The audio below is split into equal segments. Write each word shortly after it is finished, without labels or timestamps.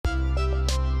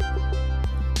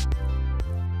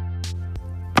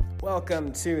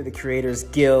Welcome to the Creators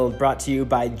Guild, brought to you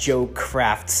by Joe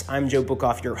Crafts. I'm Joe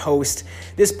Bookoff, your host.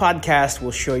 This podcast will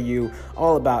show you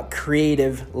all about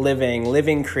creative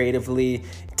living creatively,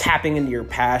 tapping into your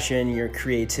passion, your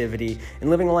creativity,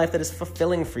 and living a life that is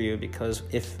fulfilling for you. Because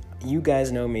if you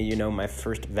guys know me, you know my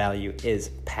first value is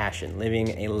passion, living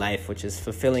a life which is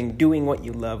fulfilling, doing what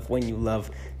you love when you love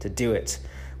to do it.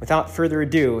 Without further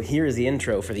ado, here is the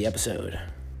intro for the episode.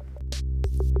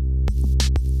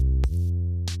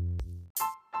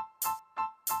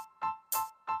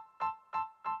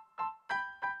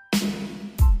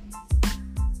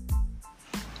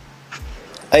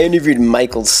 I interviewed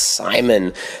Michael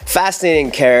Symon.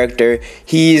 Fascinating character.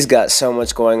 He's got so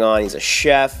much going on. He's a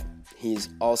chef. He's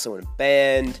also in a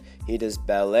band. He does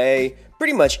ballet.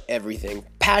 Pretty much everything.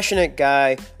 Passionate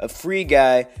guy, a free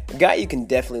guy, a guy you can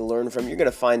definitely learn from. You're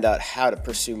going to find out how to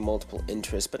pursue multiple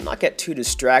interests, but not get too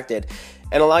distracted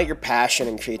and allow your passion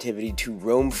and creativity to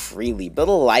roam freely. Build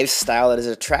a lifestyle that is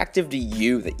attractive to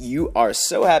you, that you are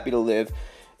so happy to live,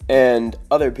 and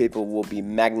other people will be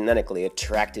magnetically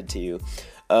attracted to you.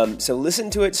 So listen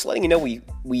to it. Just letting you know, we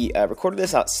recorded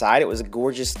this outside. It was a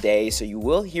gorgeous day, so you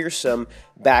will hear some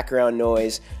background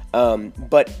noise.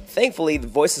 But thankfully, the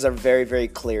voices are very, very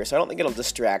clear, so I don't think it'll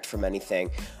distract from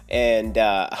anything. And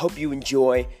I hope you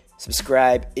enjoy.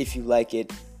 Subscribe if you like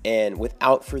it. And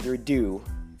without further ado,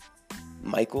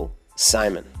 Michael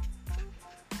Symon.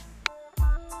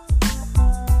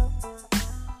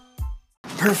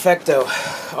 Perfecto.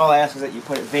 All I ask is that you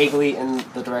put it vaguely in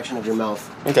the direction of your mouth.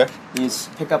 Okay. You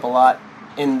just pick up a lot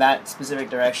in that specific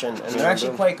direction, and they're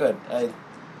actually quite good. I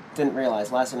didn't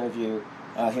realize. Last interview,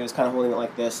 he was kind of holding it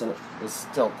like this, and it was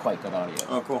still quite good audio.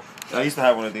 Oh, cool. I used to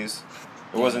have one of these.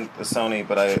 It wasn't a Sony,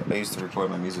 but I used to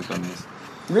record my music on these.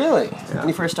 Really? Yeah. When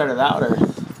you first started out, or?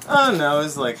 Oh, no, it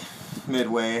was like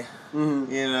midway.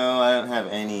 Mm-hmm. You know, I don't have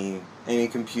any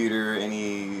computer,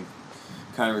 any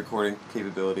kind of recording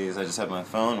capabilities. I just had my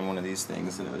phone and one of these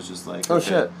things, and it was just like, oh, okay,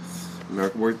 shit.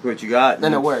 Work what you got.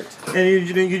 And it worked. And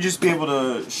you just be able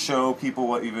to show people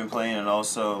what you've been playing, and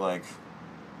also like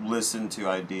listen to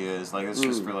ideas. Like it's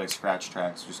just for like scratch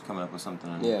tracks, just coming up with something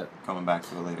and coming back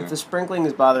to it later. If the sprinkling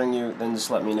is bothering you, then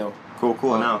just let me know. Cool.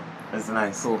 No, that's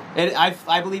nice. Cool.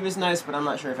 I believe it's nice, but I'm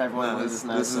not sure if everyone believes it's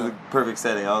nice. This is the perfect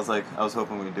setting. I was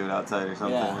hoping we'd do it outside or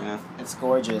something. Yeah, you know? It's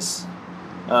gorgeous.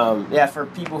 For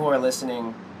people who are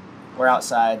listening, we're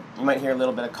outside. You might hear a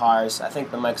little bit of cars. I think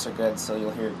the mics are good, so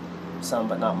you'll hear some,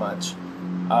 but not much.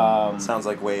 Sounds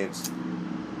like waves.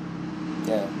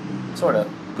 Yeah, sort of.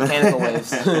 Mechanical waves.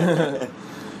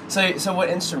 So what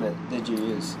instrument did you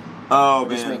use? Oh, man.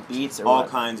 Just make beats or all what?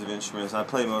 kinds of instruments. I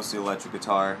play mostly electric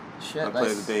guitar. Shit, I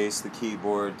play the bass, the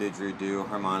keyboard, didgeridoo,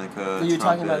 harmonica, You were trumpet.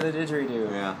 talking about the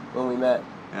didgeridoo. Yeah. When we met.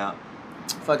 Yeah.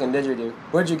 Fucking didgeridoo.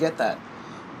 Where'd you get that?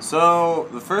 So,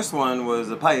 the first one was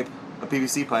a pipe, a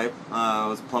PVC pipe. I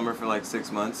was a plumber for like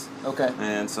 6 months. Okay.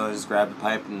 And so I just grabbed the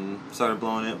pipe and started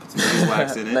blowing it, put some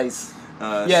beeswax in it. Nice.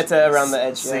 It's around the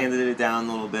edge. Sanded it down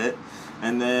a little bit.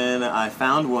 And then I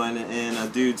found one in a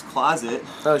dude's closet.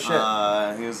 Oh, shit.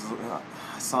 I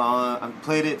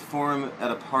played it for him at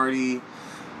a party.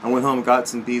 I went home, got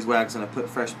some beeswax, and I put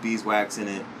fresh beeswax in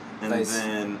it. And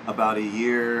then about a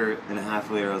year and a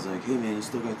half later, I was like, hey man, you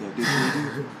still got that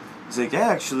didgeridoo? He's like, yeah,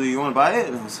 actually, you want to buy it?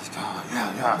 And I was like, oh,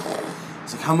 yeah.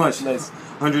 It's like, how much? Nice.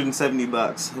 $170.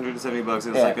 $170. It was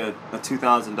like a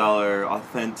 $2,000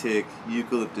 authentic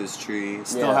eucalyptus tree. It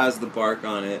still has the bark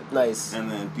on it. Nice.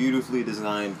 And then beautifully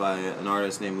designed by an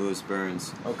artist named Louis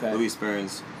Burns. Okay. Louis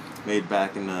Burns, made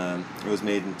back in, it was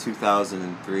made in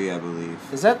 2003, I believe.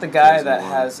 Is that the guy that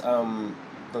has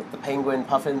the penguin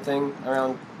puffin thing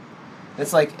around?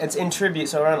 It's like, it's in tribute,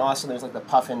 so around Austin there's like the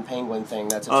puffin penguin thing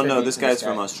that's a tribute no, this to guy's this guy.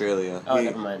 from Australia. Oh,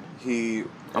 never mind.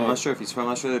 I'm not sure if he's from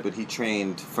Australia, but he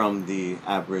trained from the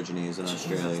Aborigines in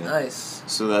Australia. Nice.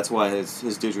 So that's why his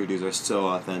didgeridoos are so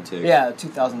authentic. Yeah,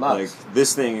 $2,000. Like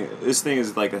this thing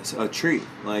is like a tree.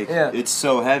 Like it's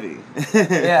so heavy.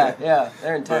 yeah,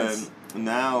 they're intense. But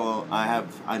now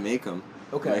I make them.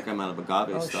 Okay. I make them out of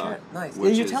agave stock. Oh shit, nice.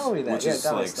 Which you tell me that. Which is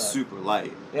like super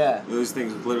light. Yeah. Those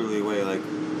things literally weigh like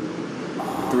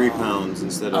 3 pounds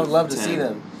instead of 10. I would love to see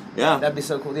them. Yeah. That'd be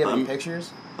so cool. Do you have any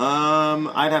pictures?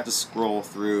 I'd have to scroll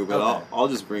through, but I'll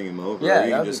just bring him over. Yeah,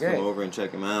 you can just come over and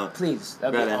check him out. Please,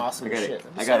 that'd be awesome.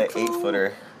 I got an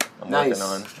 8-footer. I'm working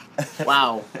on.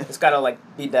 Wow, it's gotta like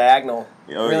be diagonal.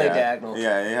 Oh, really diagonal.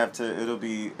 Yeah, you have to.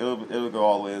 It'll go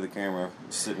all the way to the camera,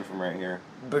 just sitting from right here.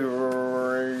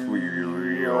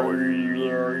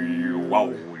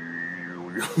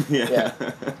 Yeah,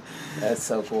 that's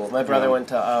so cool. My brother went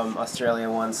to Australia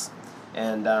once,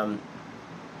 and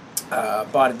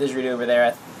bought a didgeridoo over there.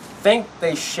 I think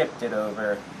they shipped it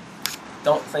over.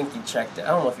 don't think you checked it. I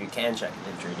don't know if you can check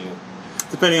the didgeridoo.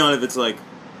 Depending on if it's like,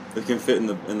 it can fit in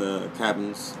the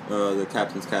cabins, the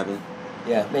captain's cabin.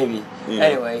 Yeah, maybe. Yeah.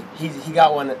 Anyway, he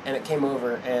got one, and it came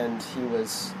over, and he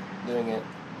was doing it.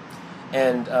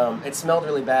 And it smelled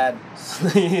really bad.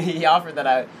 He offered that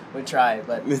I would try,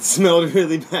 but... It smelled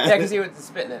really bad. Yeah, because he was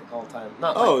spitting it all the time.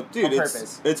 Not dude, on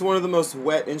purpose. it's one of the most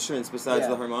wet instruments besides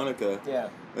the harmonica. Yeah.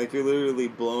 Like, you're literally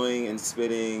blowing and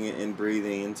spitting and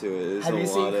breathing into it. Have you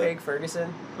seen Craig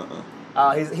Ferguson?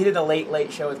 Uh-uh. He did a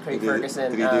late show with Craig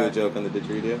Ferguson. Did he do a joke on the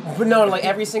didgeridoo? But no, like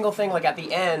every single thing, like at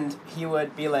the end, he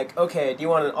would be like, okay, do you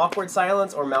want an awkward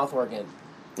silence or mouth organ?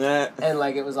 And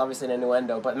like it was obviously an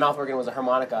innuendo, but mouth organ was a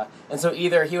harmonica, and so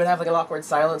either he would have like an awkward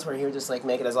silence where he would just like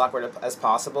make it as awkward as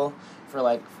possible for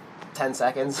like 10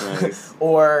 seconds, nice.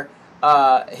 or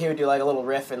he would do like a little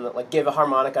riff and like give a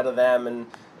harmonica to them and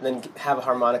then have a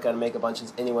harmonica and make a bunch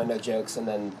of innuendo jokes and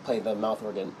then play the mouth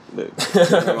organ.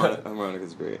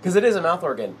 Harmonica's great because it is a mouth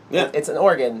organ. Yeah, it's an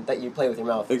organ that you play with your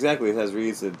mouth. Exactly, it has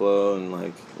reeds that blow and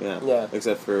like yeah.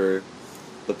 Except for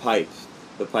the pipes.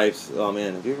 The pipes, oh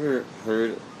man, have you ever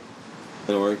heard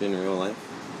an organ in real life?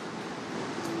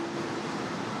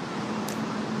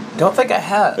 Don't think I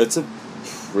have. It's a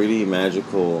pretty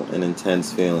magical and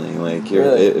intense feeling. Like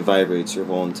really? It vibrates your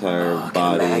whole entire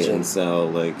body and cell.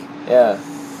 Like yeah.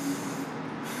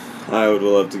 I would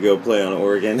love to go play on an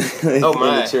organ in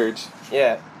the church.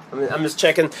 Yeah, I'm just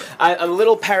checking. I'm a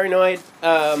little paranoid.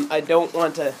 I don't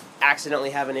want to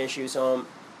accidentally have an issue, so I'm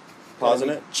pausing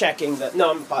it? Checking the... No,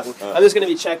 I'm pausing. I'm just going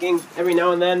to be checking every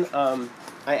now and then.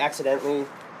 I accidentally...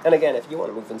 And again, if you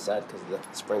want to move inside because of the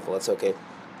sprinkle, it's okay.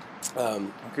 I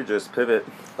could just pivot.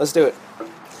 Let's do it.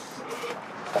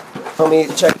 Let me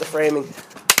check the framing.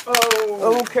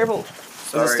 Oh, careful.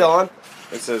 Sorry. Is it still on?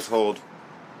 It says hold.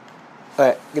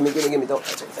 Alright, give me. Don't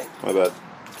touch anything. My bad.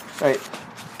 Alright.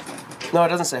 No, it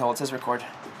doesn't say hold. It says record.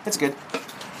 It's good.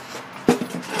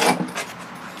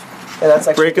 Yeah, that's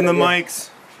actually breaking the mics.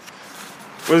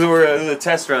 We're a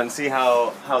test run. See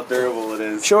how durable it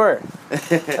is. Sure.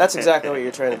 That's exactly what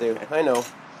you're trying to do. I know.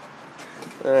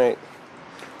 All right.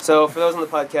 So for those on the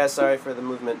podcast, sorry for the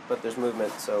movement, but there's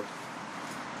movement. So.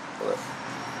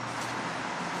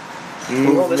 Can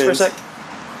you hold this for a sec?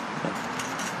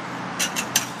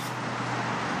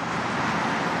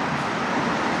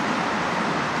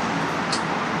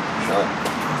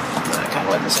 I kind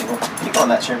of like this angle. Keep on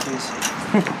that chair, please.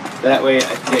 That way I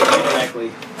can get you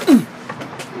directly.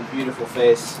 Your beautiful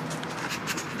face.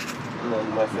 And then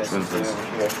my face is over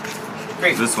here.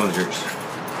 Great. This one's yours.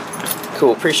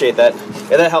 Cool, appreciate that.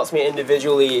 Yeah, that helps me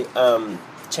individually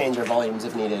change our volumes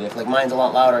if needed. If like mine's a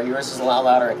lot louder, yours is a lot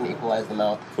louder, I can equalize them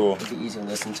out. Cool. It'd be easy to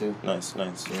listen to. Nice,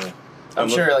 yeah. I'm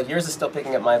sure like yours is still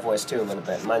picking up my voice too a little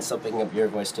bit. Mine's still picking up your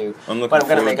voice too. I'm looking but I'm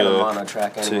gonna forward make it a mono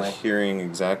track anyway. to hearing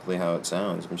exactly how it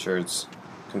sounds. I'm sure it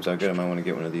comes out good. I might want to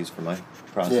get one of these for my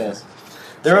process.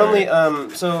 Yeah. They're only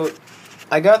so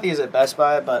I got these at Best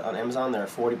Buy, but on Amazon they're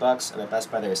 $40 and at Best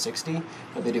Buy they're $60,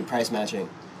 but they do price matching.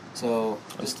 So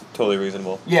it's totally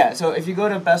reasonable. Yeah, so if you go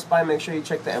to Best Buy, make sure you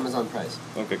check the Amazon price.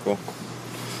 Okay, cool.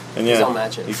 And yeah, they'll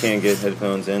match it. You can get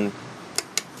headphones and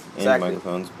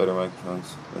microphones, better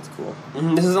microphones. That's cool.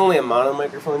 Mm-hmm. This is only a mono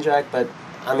microphone jack, but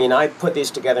I mean, I put these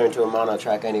together into a mono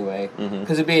track anyway,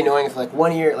 because it'd be annoying if like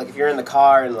one ear, like if you're in the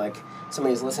car and like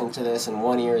somebody's listening to this and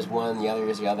one ear is one, the other ear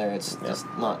is the other. It's just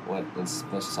not what it's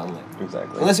supposed to sound like.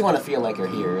 Exactly. Unless you want to feel like you're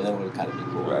here, then it would kind of be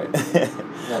cool. Right.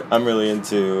 But, I'm really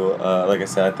into, like I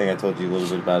said, I think I told you a little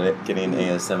bit about it, getting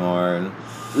ASMR and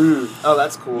oh,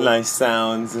 that's cool. Nice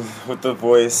sounds with the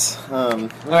voice. All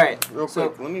right. Real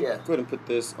quick, let me go ahead and put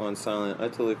this on silent. I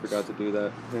totally forgot to do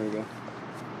that. Here we go.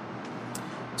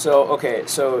 So, okay,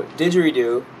 so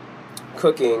didgeridoo,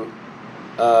 cooking,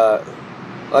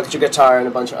 electric guitar, and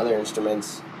a bunch of other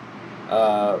instruments,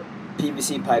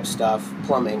 PVC pipe stuff,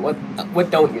 plumbing.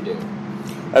 What don't you do?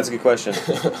 That's a good question.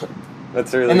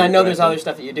 That's really. And I know there's other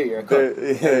stuff that you do. You're a cook.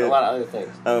 And a lot of other things.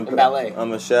 And ballet.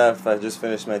 I'm a chef. I just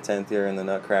finished my 10th year in the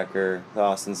Nutcracker, the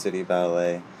Austin City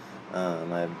Ballet.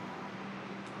 I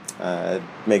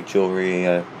make jewelry.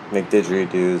 I make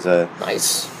didgeridoos.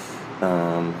 Nice.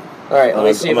 All right, let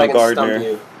me see if I can stump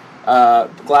you.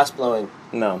 Glass blowing.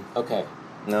 No. Okay.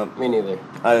 Nope. Me neither.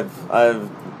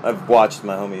 I've watched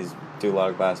my homies do a lot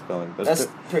of glass blowing, but that's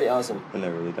pretty awesome. I've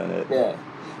never really done it. Yeah.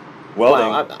 Welding.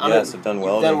 Wow, yes, I've done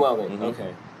welding. You've done welding.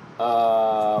 Okay.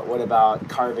 What about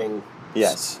carving?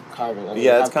 Yes. Carving. Okay,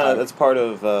 yeah, that's part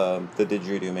of the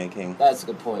didgeridoo making. That's a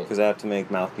good point. Because I have to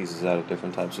make mouthpieces out of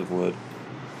different types of wood.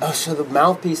 Oh, so the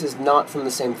mouthpiece is not from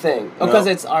the same thing. Oh, because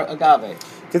it's agave.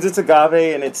 Because it's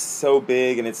agave and it's so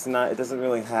big and it doesn't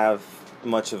really have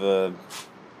much of a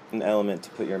an element to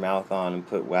put your mouth on and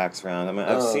put wax around. I mean,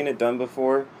 I've Oh. seen it done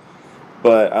before,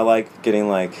 but I like getting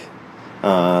like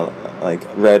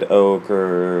red oak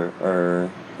or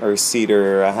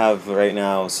cedar. I have right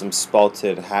now some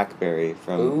spalted hackberry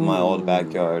from my old Ooh.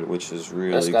 backyard, which is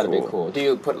really That's got to cool. be cool. Do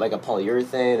you put like a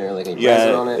polyurethane or like a resin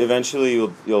Yeah, on it? eventually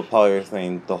you'll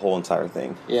polyurethane the whole entire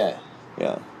thing. Yeah.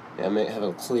 Yeah. Yeah, have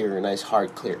a clear, nice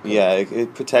hard clear coat. Yeah,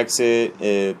 it protects it.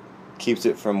 It keeps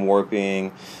it from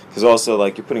warping. Because also,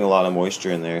 like, you're putting a lot of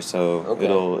moisture in there, so Okay.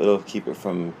 it'll keep it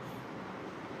from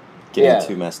getting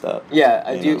too messed up. Yeah,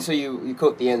 I you do. know? So you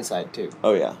coat the inside too.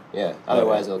 Oh yeah. Yeah.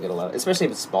 Otherwise, it'll get a lot. Especially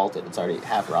if it's spalted, it's already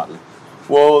half rotten.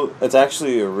 Well, it's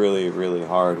actually a really, really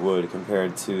hard wood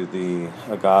compared to the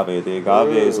agave. The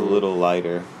agave is a little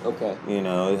lighter. Okay. You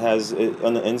know, it has it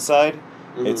on the inside.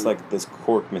 It's like this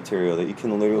cork material that you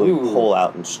can literally pull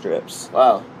out in strips.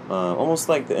 Wow. Almost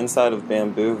like the inside of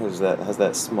bamboo has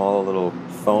that small little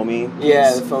foamy.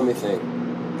 Yeah, the foamy thing.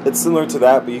 It's similar to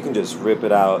that, but you can just rip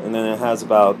it out, and then it has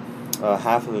about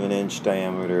half of an inch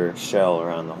diameter shell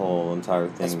around the whole entire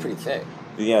thing. That's pretty thick.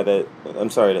 Yeah, I'm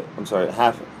sorry,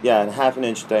 half an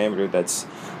inch diameter. That's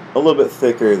a little bit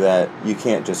thicker that you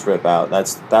can't just rip out.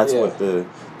 That's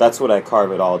what I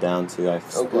carve it all down to. I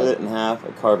split it in half.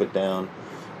 I carve it down.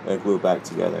 I glue it back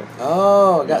together.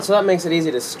 Oh, so that makes it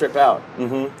easy to strip out.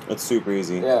 Mm-hmm. It's super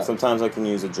easy. Yeah. Sometimes I can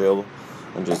use a drill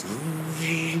and just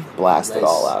blast it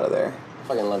all out of there. I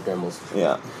fucking love Dremels.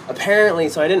 Yeah. Apparently,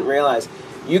 so I didn't realize,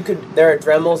 there are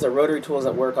Dremels, they're rotary tools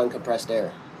that work on compressed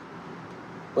air.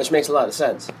 Which makes a lot of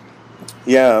sense.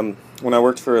 Yeah, when I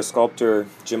worked for a sculptor,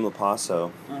 Jim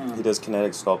Lapasso, he does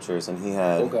kinetic sculptures, and he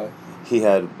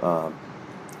had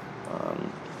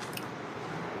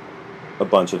a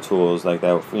bunch of tools like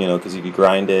that, you know, because you could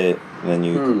grind it, and then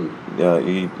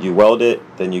you weld it,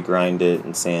 then you grind it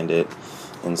and sand it,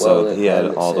 and so he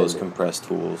had all those compressed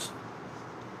tools.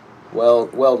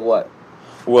 Weld what?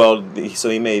 So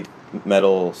he made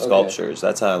metal sculptures.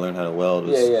 That's how I learned how to weld.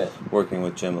 Working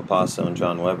with Jim Lapasso and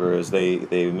John Weber, is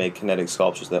they make kinetic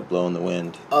sculptures that blow in the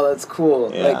wind. Oh, that's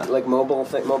cool. Yeah. Like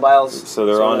mobiles. So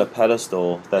they're on a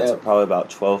pedestal that's probably about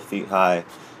 12 feet high,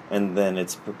 and then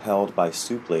it's propelled by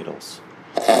soup ladles.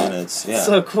 And it's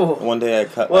so cool. One day I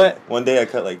cut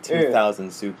like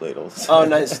 2,000 soup ladles. Oh,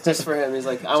 nice! Just for him, he's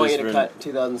like, I want you to cut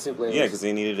 2,000 soup ladles. Yeah, because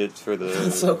they needed it for the.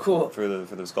 That's so cool. For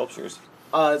the sculptures.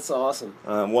 Oh, that's so awesome.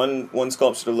 One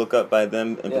sculpture to look up by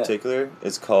them in particular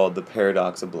is called The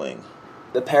Paradox of Bling.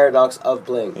 The Paradox of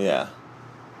Bling. Yeah.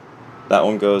 That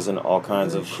one goes in all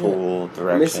kinds of cool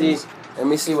directions. Let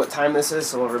me see what time this is,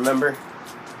 so we'll remember.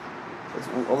 It's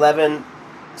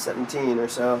 11:17 or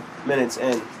so minutes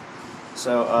in.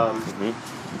 So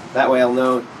that way I'll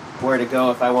know where to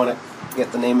go if I want to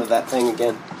get the name of that thing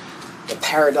again. The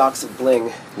Paradox of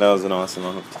Bling. That was an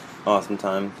awesome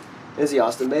time. Is he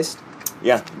Austin based?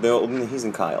 Yeah, he's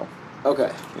in Kyle.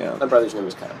 Okay. Yeah. My brother's name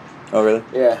is Kyle. Oh, really?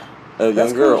 Yeah.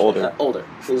 Younger or older? Older.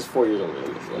 He's 4 years older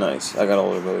than me. Yeah. Nice. I got an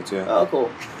older brother too. Oh, cool.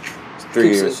 3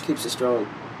 years. Keeps it strong.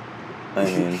 I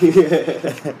mean,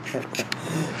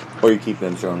 or you keep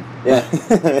them strong. Yeah,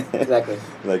 exactly.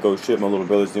 Like, oh shit, my little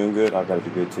brother's doing good. I've got to be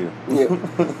good too. Yeah.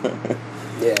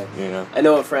 Yeah. You know.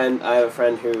 I have a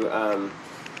friend who,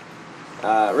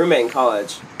 roommate in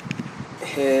college.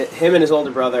 Him and his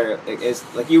older brother is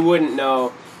like, you wouldn't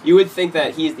know. You would think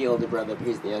that he's the older brother, but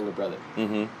he's the younger brother.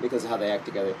 Mm-hmm. Because of how they act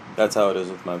together. That's how it is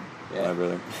with my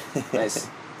brother. Nice.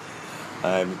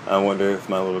 I wonder if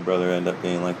my little brother ended up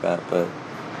being like that, but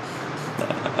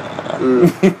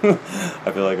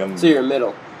I feel like I'm. So you're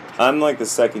middle. I'm like the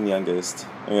second youngest.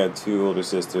 I got 2 older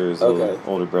sisters, an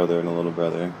older brother, and a little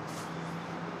brother.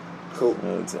 Cool.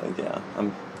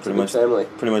 I'm pretty much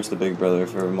the big brother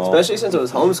for them all. Especially since it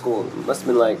was homeschooled. Must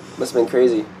have been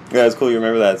crazy. Yeah, it's cool. You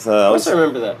remember that? I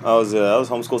remember that. I was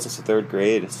homeschooled since the 3rd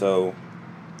grade, so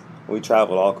we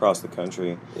traveled all across the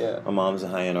country. Yeah. My mom's a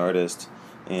high-end artist.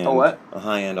 And what? A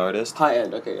high-end artist.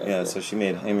 High-end, okay. Yeah, so she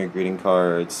made handmade greeting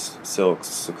cards,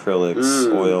 silks, acrylics,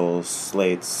 oils,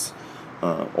 slates,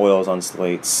 oils on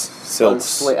slates,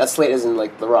 silks. A slate isn't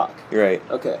like the rock. You're right.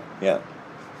 Okay. Yeah.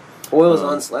 Oils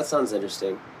on that sounds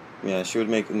interesting. Yeah, she would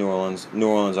make New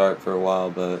Orleans art for a while,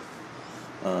 but.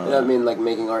 You know what I mean, like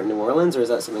making art in New Orleans, or is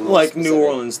that something more like specific? New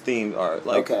Orleans themed art,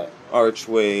 like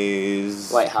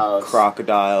archways, lighthouse,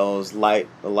 crocodiles,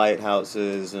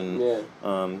 lighthouses, and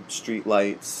street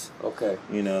lights. Okay.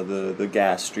 You know, the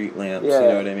gas street lamps. Yeah. You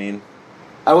know what I mean?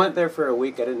 I went there for a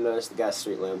week. I didn't notice the gas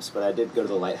street lamps, but I did go to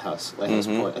the lighthouse Point. I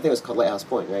think it was called Lighthouse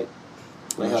Point, right?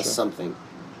 Lighthouse something.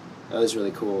 That was really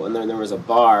cool. And then there was a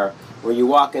bar where you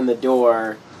walk in the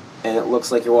door, and it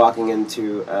looks like you're walking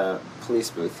into a police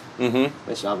booth,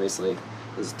 which obviously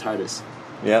is TARDIS.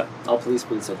 Yeah. All police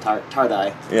boots are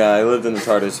tie-dye. Yeah, I lived in the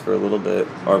TARDIS for a little bit.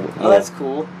 That's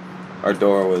cool. Our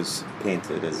door was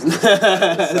painted as. So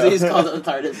they just called it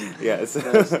the TARDIS. Yes.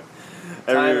 Nice.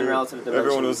 Time and relative dimension.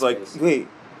 Everyone was like, space. "Wait,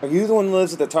 are you the one who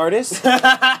lives at the TARDIS?"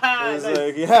 I was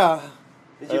like, "Yeah."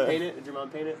 Did you paint it? Did your mom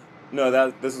paint it? No,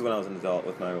 this is when I was an adult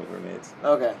with my old roommates.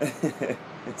 Okay.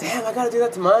 Damn, I gotta do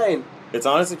that to mine. It's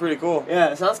honestly pretty cool. Yeah,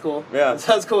 it sounds cool. Yeah. It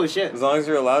sounds cool as shit. As long as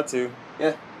you're allowed to.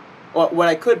 Yeah. Well, what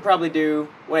I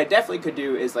definitely could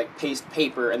do is like paste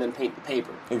paper and then paint the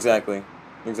paper. Exactly.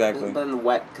 But then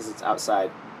wet because it's outside.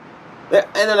 And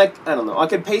then I don't know. I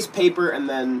could paste paper and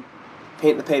then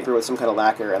paint the paper with some kind of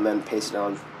lacquer and then paste it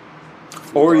on.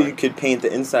 Or you could paint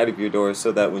the inside of your door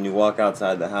so that when you walk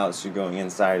outside the house, you're going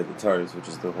inside of the TARDIS, which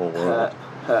is the whole world.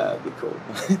 That'd be cool.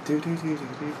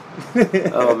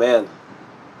 Oh, man.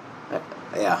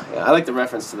 Yeah. I like the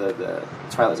reference to the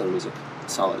Twilight Zone music.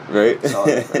 Solid. Right?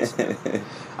 Solid reference.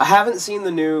 I haven't seen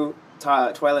the new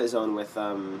Twilight Zone with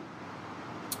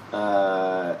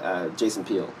Jason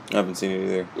Peele. I haven't seen it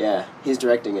either. Yeah, he's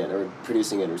directing it or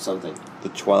producing it or something. The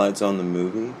Twilight Zone, the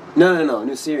movie? No,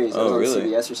 new series. Oh, it was on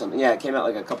really? CBS or something. Yeah, it came out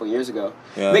like a couple years ago.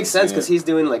 Yeah, makes sense I've seen because he's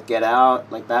doing like Get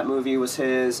Out, like that movie was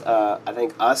his. I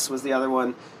think Us was the other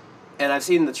one. And I've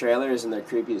seen the trailers and they're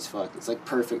creepy as fuck. It's like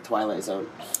perfect Twilight Zone.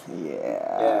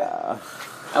 Yeah.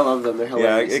 I love them. They're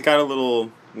hilarious. Yeah, it got a little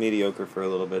mediocre for a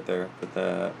little bit there,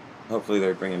 but hopefully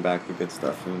they're bringing back the good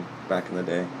stuff from back in the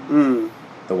day.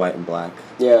 The white and black.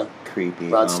 Yeah. Creepy.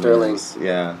 Rod Sterling.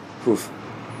 Yeah. Poof.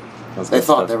 They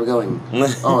thought they were going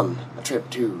on a trip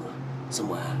to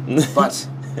somewhere. But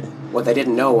what they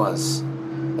didn't know was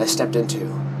they stepped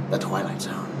into the Twilight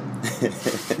Zone.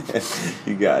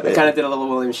 You got it. I kind of did a little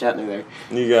William Shatner there.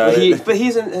 You got it. But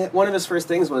he's in one of his first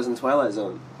things was in Twilight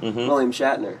Zone. William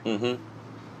Shatner.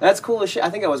 That's cool as shit. I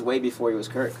think I was way before he was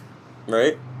Kirk.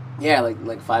 Right? Yeah,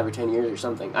 like 5 or 10 years or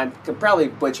something. I'm probably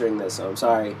butchering this, so I'm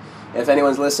sorry if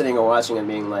anyone's listening or watching and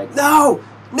being like, No,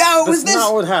 it was this. That's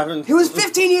not what happened. It was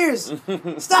 15 years.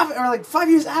 Stop it, or like 5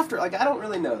 years after. Like I don't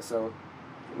really know, so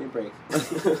give me a break.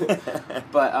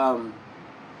 But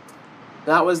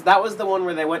that was the one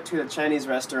where they went to a Chinese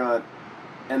restaurant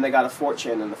and they got a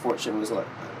fortune, and the fortune was like,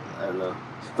 I don't know.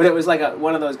 But it was like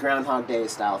one of those Groundhog Day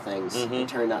style things. It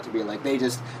turned out to be like they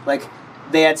just like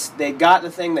they got the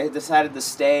thing, they decided to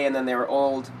stay, and then they were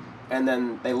old, and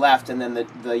then they left, and then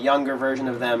the younger version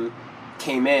of them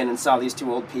came in and saw these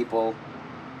two old people,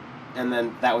 and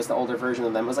then that was the older version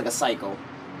of them. It was like a cycle.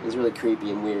 It was really creepy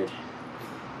and weird.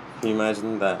 Can you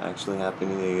imagine that actually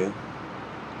happening to you?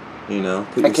 You know?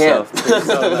 I can't. Put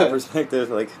yourself in that perspective,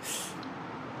 like,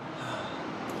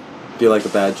 be like a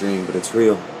bad dream, but it's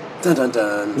real. Dun dun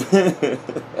dun.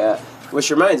 Yeah. Which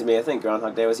reminds me, I think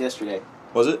Groundhog Day was yesterday.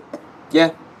 Was it?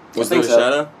 Yeah. Was there a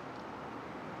shadow?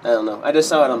 I don't know. I just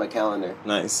saw it on my calendar.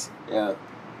 Nice. Yeah.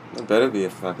 There better be a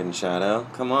fucking shadow.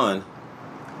 Come on.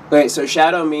 Wait, so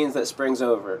shadow means that spring's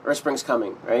over, or spring's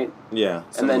coming, right? Yeah.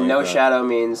 And then like no that. shadow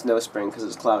means no spring because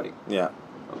it's cloudy. Yeah.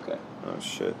 Okay. Oh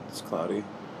shit, it's cloudy.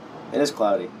 It is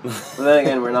cloudy. But then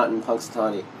again, we're not in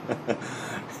Punxsutawney.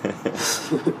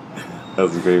 That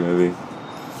was a great movie.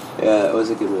 Yeah, it was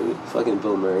a good movie. Fucking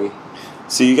Bill Murray.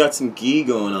 So you got some ghee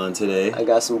going on today. I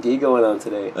got some ghee going on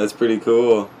today. That's pretty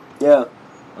cool. Yeah.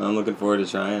 I'm looking forward to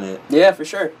trying it. Yeah, for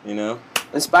sure. You know?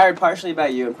 Inspired partially by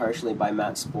you and partially by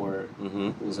Matt Spore. Mm-hmm.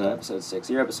 It was episode 6.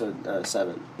 You're episode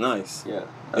 7. Nice. Yeah.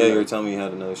 Yeah, you were telling me you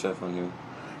had another chef on here.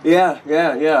 Yeah.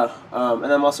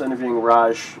 And I'm also interviewing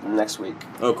Raj next week.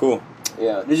 Oh, cool.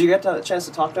 Yeah. Did you get a chance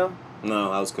to talk to him?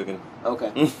 No, I was cooking.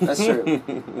 Okay, that's true.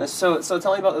 So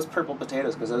tell me about those purple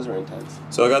potatoes, because those are intense.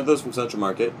 So I got those from Central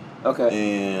Market. Okay.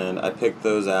 And I picked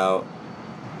those out.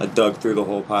 I dug through the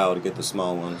whole pile to get the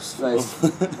small ones. Nice.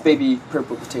 Baby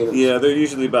purple potatoes. Yeah, they're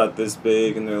usually about this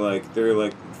big, and they're like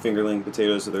fingerling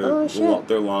potatoes, so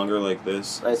they're longer like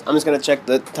this. Nice. I'm just gonna check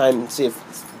the time and see if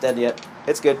it's dead yet.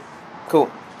 It's good. Cool.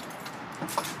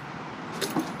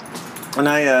 And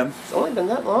It's only been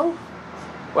that long?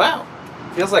 Wow.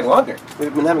 Feels like longer.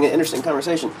 We've been having an interesting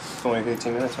conversation. It's only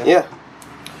 15 minutes, right? Yeah.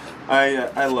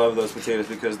 I love those potatoes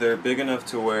because they're big enough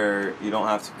to where you don't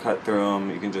have to cut through them.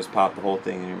 You can just pop the whole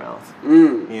thing in your mouth.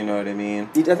 You know what I mean?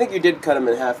 I think you did cut them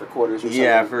in half or quarters or something.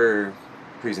 Yeah, for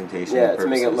presentation purposes. To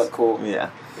make it look cool. Yeah.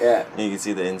 Yeah. And you can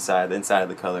see the inside. The inside of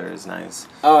the color is nice.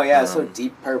 Oh, yeah, it's so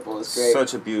deep purple. It's great.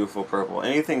 Such a beautiful purple.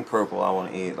 Anything purple I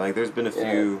want to eat. Like, there's been a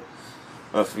few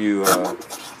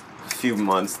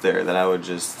months there that I would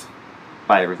just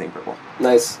buy everything purple.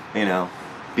 Nice. You know,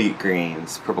 beet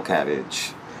greens, purple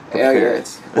cabbage, purple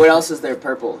carrots. What else is there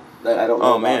purple that I don't know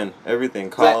Oh, about? man, everything.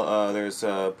 There's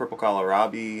purple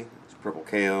kohlrabi, purple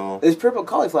kale. There's purple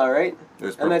cauliflower, right?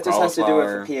 There's purple And that just has to do with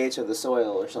cauliflower. the pH of the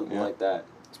soil or something like that.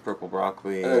 It's purple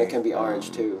broccoli. And then it can be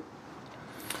orange too.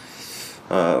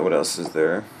 What else is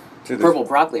there? Dude, Purple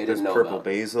broccoli, I there's didn't know purple about.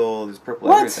 basil. There's purple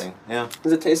What? everything. Yeah.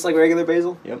 Does it taste like regular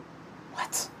basil? Yep.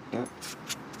 What? Yep.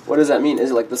 What does that mean?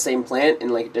 Is it like the same plant in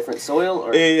like different soil,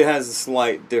 or? It has a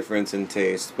slight difference in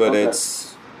taste, but Okay.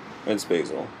 it's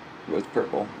basil. It's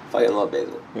purple. Fucking love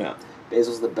basil. Yeah.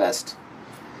 Basil's the best.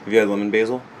 Have you had lemon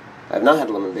basil? I've not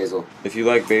had lemon basil. If you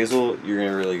like basil, you're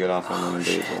gonna really get off on lemon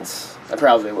basil. I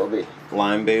probably will be.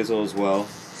 Lime basil as well.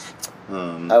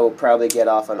 I will probably get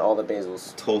off on all the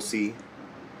basils. Tulsi.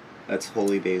 That's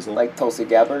holy basil. Like Tulsi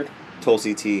Gabbard?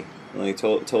 Tulsi tea. Like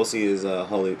Tulsi is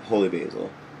holy basil.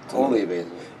 Holy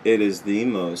basil. It is the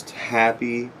most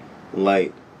happy,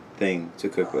 light thing to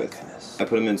cook with. Goodness. I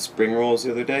put them in spring rolls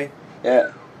the other day.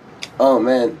 Yeah. Oh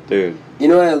man. Dude. You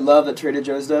know what I love that Trader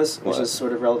Joe's does, which What? is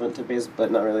sort of relevant to basil,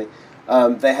 but not really.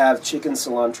 They have chicken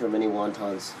cilantro mini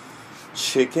wontons.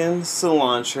 Chicken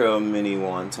cilantro mini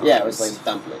wontons. Yeah, it was like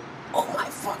dumpling. Oh my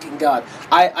fucking god!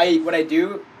 I what I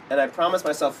do, and I promised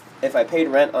myself if I paid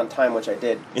rent on time, which I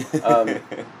did,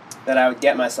 that I would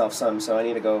get myself some. So I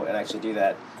need to go and actually do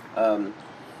that.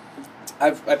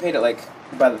 I paid it like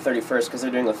by the 31st because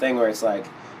they're doing a thing where it's like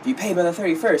if you pay by the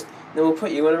 31st, then we'll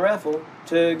put you in a raffle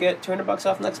to get $200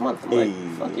 off next month. I'm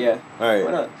like, fuck yeah. All right.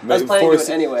 Why not? I was planning to do it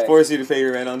anyway. Force you to pay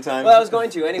your rent on time. Well, I was going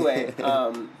to anyway,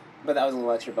 but that was a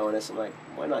little extra bonus. I'm like,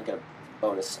 why not get a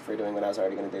bonus for doing what I was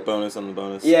already going to do? Bonus on the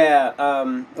bonus. Yeah,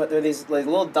 but they're these like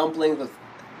little dumplings with.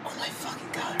 Oh my fucking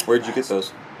god! Where'd you get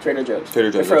those? Trader Joe's.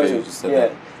 Trader Joe's. They're Okay, frozen. you just said Yeah,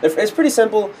 that. it's pretty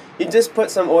simple. You just put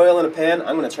some oil in a pan.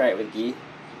 I'm gonna try it with ghee.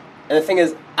 And the thing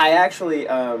is, I actually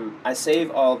I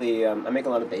save all the I make a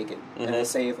lot of bacon, and I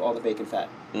save all the bacon fat.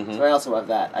 Mhm. So I also have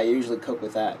that. I usually cook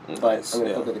with that, but Nice, I'm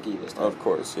gonna yeah. cook with the ghee this time. Of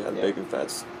course, yeah. Yeah. Bacon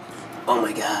fats. Oh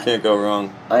my god! Can't go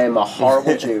wrong. I am a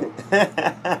horrible Jew.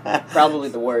 Probably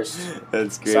the worst.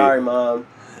 That's great. Sorry, Mom.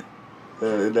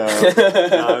 No,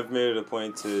 I've made it a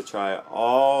point to try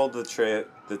all the tray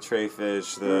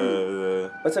fish,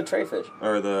 the What's a trayfish?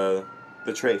 or the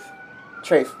trafe.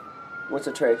 Trafe. What's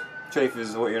a trafe? Trafe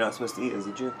is what you're not supposed to eat as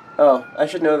a Jew. Oh, I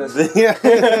should know this.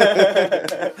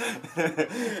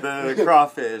 the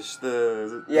crawfish,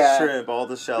 the Yeah. shrimp, all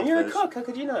the shellfish. You're a cook. How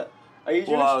could you not? Are you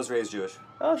Jewish? Well, I was raised Jewish.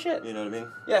 Oh shit. You know what I mean?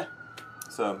 Yeah.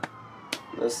 So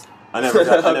This. I never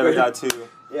got to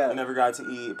Yeah. I never got to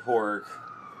eat pork.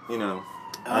 You know.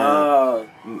 Oh.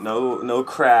 No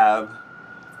crab,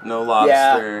 no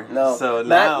lobster. Yeah. No. So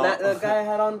now, Matt, the guy I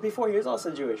had on before, he was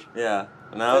also Jewish. yeah.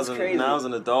 Now That's crazy. now as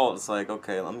an adult, it's like,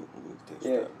 okay, let me taste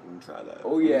Yeah. that. Let me try that.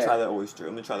 Oh, Let yeah. me try that oyster.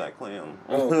 Let me try that clam.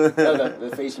 Oh,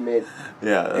 the face you made.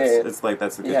 Yeah, that's, Yeah. it's like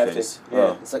that's a You good have face. to.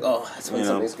 Yeah. It's like, oh, that's when You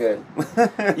know. something's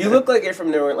good. You look like you're from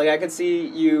New Orleans. Like I could see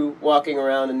you walking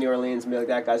around in New Orleans and be like,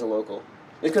 that guy's a local.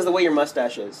 It's because the way your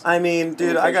mustache is. I mean,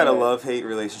 dude, I got a Right. love-hate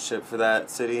relationship for that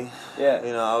city. Yeah.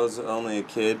 You know, I was only a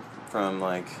kid from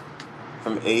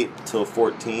 8 till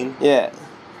 14, Yeah.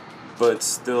 but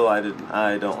still I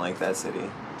don't like that city.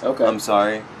 Okay. I'm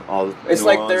sorry, all the It's New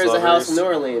like Orleans there is a house in New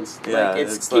lovers. Orleans. Yeah, like,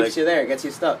 it's keeps like- you there. It gets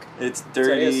you stuck. It's what I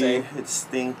dirty, say. it's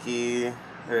stinky,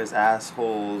 there's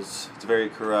assholes, it's very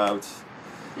corrupt.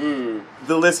 Mm.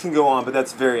 The list can go on, but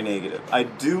that's very negative. I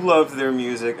do love their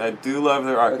music, I do love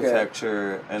their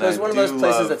architecture, and So it's I one of do those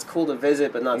places love, that's cool to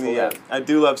visit, but not to yeah, live. I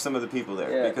do love some of the people there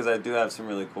Yeah. because I do have some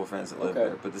really cool friends that live Okay.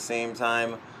 there. But at the same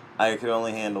time, I could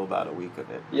only handle about a week of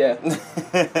it. Yeah.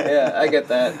 Yeah, I get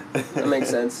that. That makes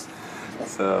sense.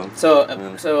 So,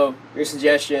 So your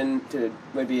suggestion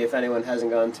would be if anyone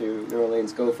hasn't gone to New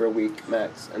Orleans, go for a week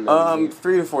max, and then leave.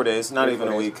 3 to 4 days, not 3 to even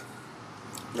 4 a days. week.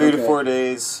 3 to Okay. 4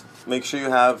 days. Make sure you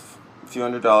have a few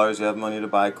 $100s. You have money to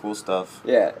buy cool stuff,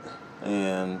 Yeah.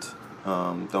 and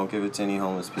don't give it to any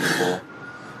homeless people.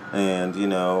 And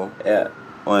Yeah.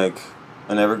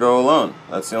 I never go alone.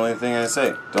 That's the only thing I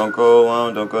say. Don't go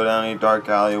alone. Don't go down any dark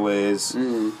alleyways.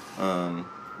 Mm. Um,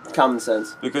 Common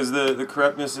sense. because the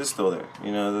corruptness is still there.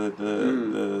 You know,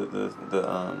 the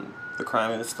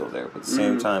crime is still there. But at the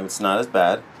same time, it's not as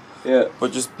bad. Yeah.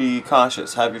 But just be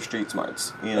cautious. Have your street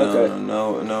smarts. You know,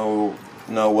 Okay.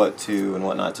 know what to and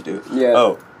what not to do. Yeah.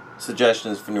 Oh,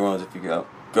 suggestions for New Orleans if you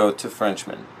go to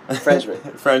Frenchman. Frenchman.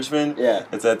 Frenchman. Yeah.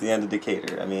 It's at the end of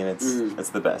Decatur. I mean, it's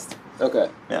the best. Okay.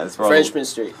 Yeah, it's where Frenchman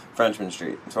Street. Frenchman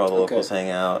Street. It's where all the Okay. locals hang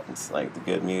out. It's like the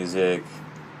good music.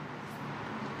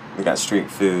 We got street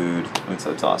food. It's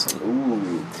awesome.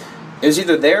 Ooh. It was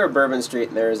either there or Bourbon Street,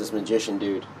 and there was this magician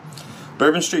dude.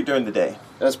 Bourbon Street during the day.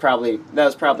 That was probably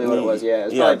what it was. Yeah, it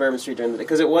was Yeah. probably Bourbon Street during the day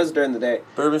because it was during the day.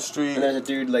 Bourbon Street. And there's a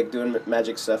dude like doing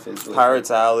magic stuff. Pirates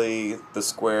Alley, the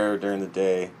square during the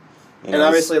day. And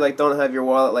obviously, like, don't have your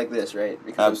wallet like this, right?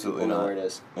 Because absolutely people know not. where it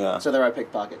is. Yeah. So there are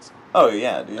pickpockets. Oh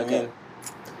yeah, dude. Okay. I mean,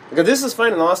 Because this is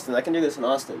fine in Austin. I can do this in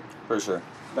Austin. for sure.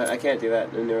 But I can't do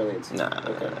that in New Orleans. Nah.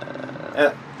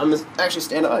 Okay. I'm just actually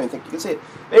standing. I don't even think you can see it.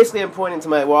 Basically, I'm pointing to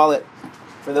my wallet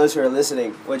for those who are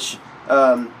listening, which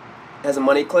has a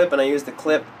money clip, and I use the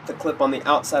clip to clip on the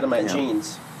outside of my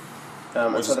jeans.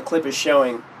 And so the clip is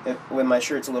showing. When my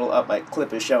shirt's a little up, my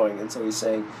clip is showing, and so he's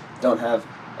saying, "Don't have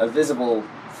a visible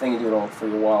thingy-doodle for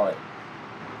your wallet."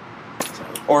 So,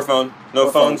 Or phone. No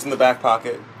Or phones phone. in the back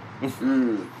pocket.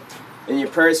 in your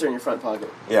purse or in your front pocket.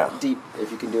 Yeah. Deep,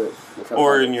 if you can do it. In your front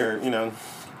Or pocket. in your,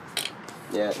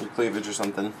 Yeah. your cleavage or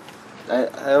something. I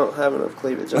don't have enough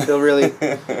cleavage. I feel really,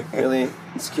 really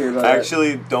insecure about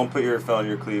Actually, don't put your phone in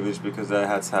your cleavage because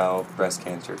that's how breast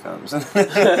cancer comes.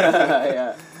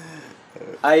 that.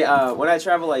 Yeah. When I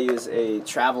travel, I use a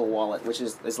travel wallet, which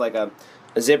is it's like a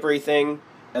zippery thing,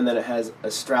 and then it has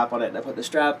a strap on it, and I put the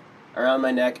strap around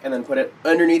my neck, and then put it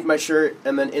underneath my shirt,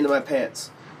 and then into my pants,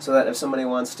 so that if somebody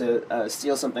wants to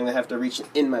steal something, they have to reach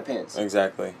in my pants.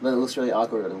 Exactly. But it looks really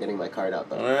awkward when I'm getting my card out,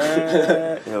 though.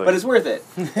 Really? But it's worth it.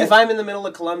 If I'm in the middle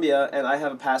of Colombia and I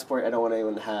have a passport I don't want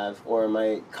anyone to have, or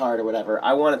my card or whatever,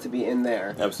 I want it to be in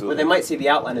there. Absolutely. But they might see the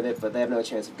outline of it, but they have no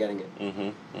chance of getting it.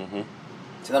 Mm-hmm. Mm-hmm.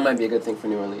 So that might be a good thing for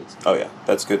New Orleans. Oh yeah,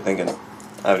 that's good thinking.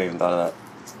 I haven't even thought of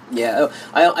that. Yeah,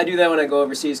 I do that when I go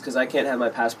overseas because I can't have my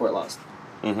passport lost.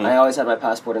 Mm-hmm. I always have my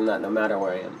passport in that no matter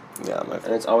where I am. Yeah,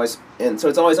 And it's always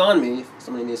on me if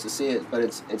somebody needs to see it, but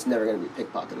it's never going to be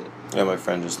pickpocketed. my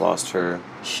friend just lost her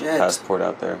Shit. passport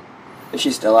out there. Is she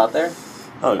still out there?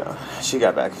 Oh no, she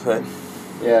got back, but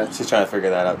Yeah. she's trying to figure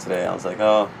that out today. I was like,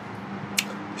 oh,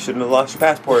 you shouldn't have lost your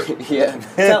passport. Yeah.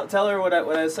 Tell her what I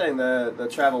was saying, the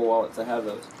travel wallets, I have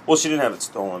those. Well, she didn't have it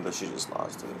stolen, but she just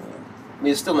lost it.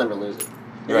 You still never lose it.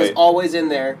 If Right. it's always in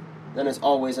there, then it's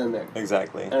always in there.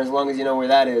 Exactly. And as long as you know where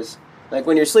that is, like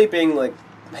when you're sleeping, like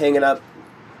hang it up,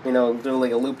 do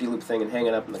like a loop-de-loop thing and hang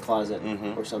it up in the closet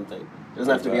or something. It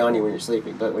doesn't have to be on you when you're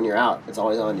sleeping, but when you're out, it's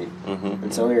always on you. Mm-hmm.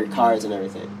 And so are your cards and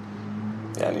everything.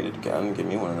 Yeah, I needed to get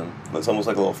me one of them. It's almost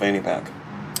like a little fanny pack.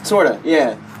 Sorta,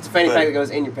 yeah. It's a fanny But pack that goes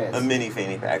in your pants. A mini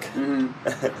fanny pack.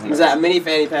 Mm-hmm. Is that a mini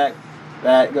fanny pack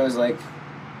that goes like,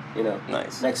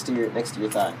 Nice. next to your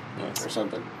thigh Nice. or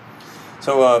something?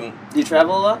 So, Do you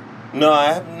travel a lot? no,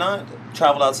 I have not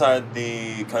traveled outside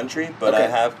the country, but I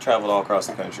Okay. have traveled all across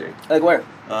the country. Like where?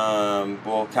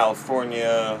 Well,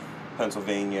 California,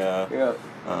 Pennsylvania, Yeah.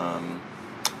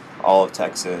 all of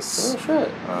Texas, Oh shit.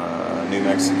 New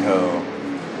Mexico,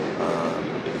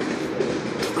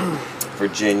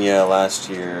 Virginia last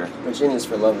year. Virginia's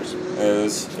for lovers.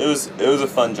 It was a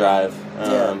fun drive.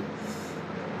 Yeah.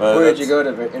 But Where did you go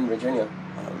to in Virginia?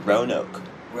 Roanoke.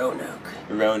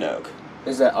 Roanoke.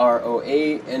 Is that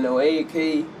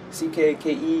Roanoake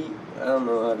CKKE? I don't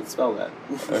know how to spell that.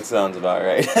 That sounds about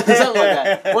right. Something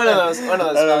like that. One of those I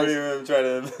don't spellings. even try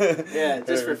to. Yeah,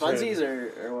 just for funsies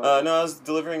or what? No, I was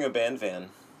delivering a band van.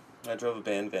 I drove a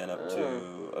band van up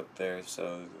there,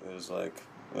 so it was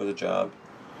a job.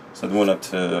 So I went up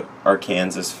to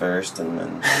Arkansas first, and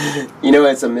then.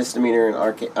 It's a misdemeanor in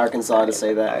Arkansas to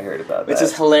say that. I heard about that. Which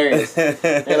is hilarious.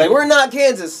 They're like, we're not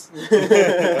Kansas.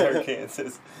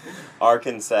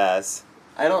 Arkansas.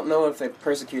 I don't know if they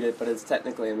persecute it, but it's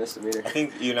technically a misdemeanor. I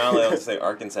think you're not allowed to say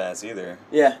Arkansas either.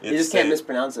 Yeah, You you just can't say-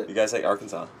 mispronounce it. You guys say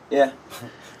Arkansas. Yeah.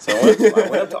 So I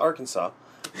went up to Arkansas.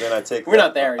 Then We're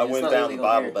not there. I It's went not down the illegal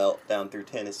Bible here. Belt, down through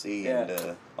Tennessee, Yeah.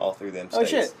 and all through them Oh states.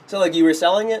 shit! So like you were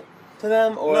selling it to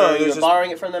them, or No, it you was were just-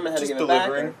 borrowing it from them and had to Just give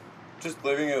delivering. it back? Just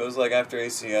delivering. It was like after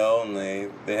ACL, and they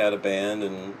had a band,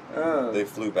 and Oh. they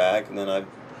flew back, and then I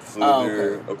flew Oh, their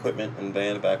okay. equipment and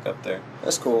band back up there.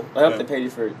 That's cool. I hope Yeah. they paid you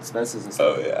for expenses and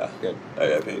stuff. Oh yeah. Good. I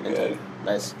got paid good.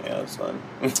 Nice. Yeah, it was fun.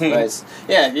 Nice.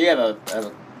 Yeah, if you have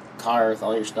a car with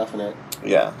all your stuff in it,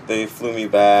 Yeah, they flew me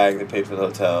back. They paid for the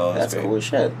hotel. It was that's great. cool as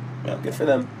shit. Yeah. Good for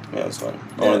them. Yeah, it was fun.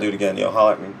 I Yeah. want to do it again. Yo,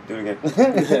 holler at me. Do it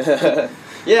again.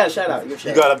 Yeah, shout out. Give a You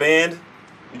shout got a band?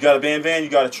 You got a band van? You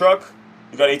got a truck?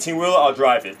 You got 18-wheeler? I'll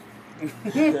drive it.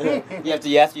 you have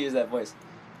to use that voice.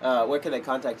 Where can they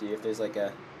contact you if there's like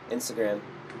a Instagram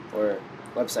or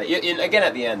website? Again,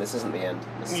 at the end. This isn't the end.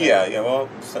 This is Yeah, well,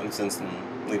 send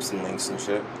some leave some links and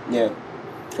shit. Yeah.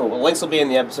 Cool. Well, links will be in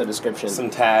the episode description. Some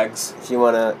tags. If you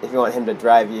want him to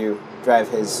drive your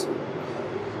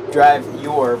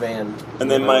van. And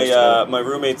then my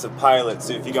roommate's a pilot,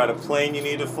 so if you got a plane you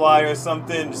need to fly or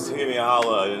something, just give me a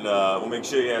holla, and we'll make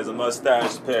sure he has a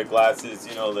mustache, a pair of glasses,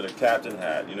 that a captain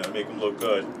had, make him look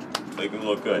good. Make him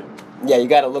look good. Yeah, you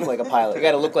gotta look like a pilot. You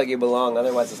gotta look like you belong,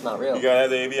 otherwise it's not real. You gotta have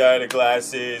the aviator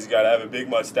glasses, you gotta have a big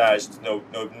mustache. No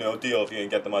deal if you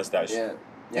didn't get the mustache. Yeah.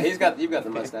 Yeah, you've got the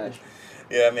mustache.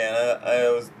 Yeah, man. I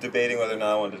was debating whether or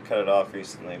not I wanted to cut it off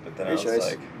recently, but then I was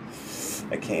like,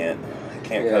 I can't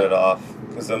cut it off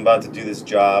because I'm about to do this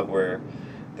job where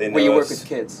they know Where you work us- with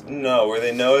kids. No, where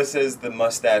they know us as the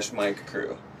Mustache Mike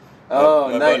crew. Oh,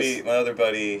 my nice. my other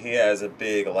buddy, he has a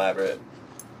big elaborate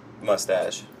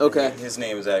mustache. Okay. His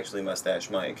name is actually Mustache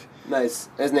Mike. Nice.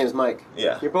 His name's Mike.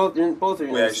 Yeah. Both of your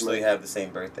We names actually Mike. have the same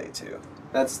birthday too.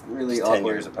 That's really Just awkward. 10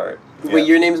 years apart. Wait,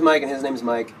 your name's Mike and his name's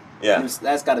Mike. Yeah.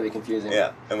 That's got to be confusing.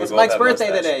 Yeah. And we It's both Mike's have birthday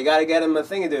mustache. today. You got to get him a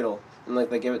thingadoodle. And like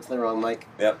they give it to the wrong Mike.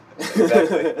 Yep.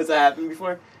 Exactly. Has that happened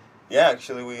before? Yeah,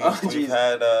 actually, we've jeez.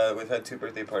 had 2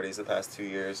 birthday parties the past 2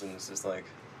 years, and it's just like,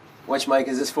 Which Mike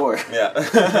is this for? yeah.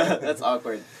 That's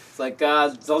awkward. It's like,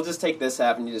 I'll just take this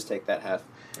half and you just take that half.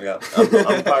 Yeah.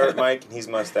 I'm Pirate Mike, and he's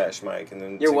Mustache Mike, and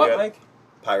then You're what, together- Mike?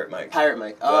 Pirate Mike. Pirate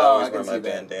Mike. So I Oh, always I wear can my see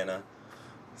that. bandana.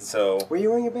 So Were you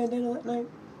wearing a bandana that night?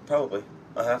 probably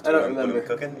I have to. I don't when remember. I'm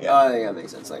cooking. Oh, Yeah. I think that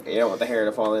makes sense. Like, you don't want the hair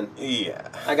to fall in. Yeah.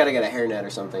 I gotta get a hairnet or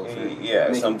something for Yeah,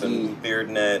 making something ghee. beard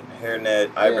net, hair net,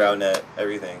 eyebrow net,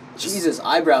 everything. Just- Jesus,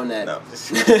 eyebrow net. No.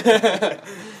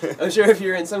 I'm sure if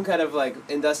you're in some kind of like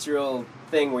industrial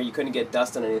thing where you couldn't get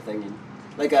dust on anything,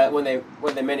 like when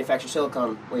they manufacture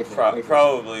silicone wafers.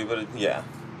 Probably, but yeah,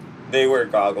 they wear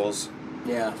goggles.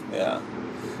 Yeah. Yeah.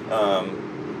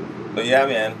 But yeah,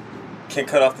 man, can't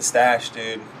cut off the stash,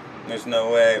 dude. There's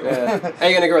no way. Yeah. Are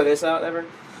you gonna grow this out ever?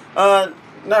 Not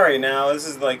right now. This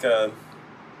is like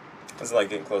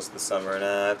getting close to the summer, and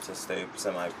I have to stay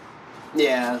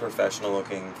Yeah. professional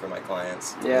looking for my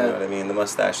clients. Yeah. You know what I mean? The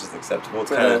mustache is acceptable.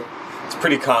 It's Yeah. it's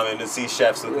pretty common to see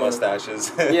chefs with Yeah.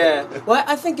 mustaches. Yeah. Well,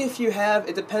 I think if you have,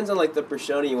 it depends on like the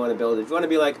persona you want to build. If you want to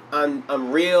be like, I'm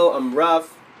real, I'm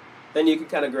rough, then you can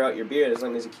kind of grow out your beard as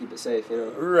long as you keep it safe, you know.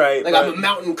 Right. Like but- I'm a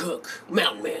mountain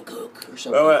man cook or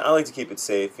something. Well, I like to keep it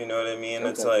safe. You know what I mean?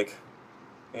 It's Okay. like,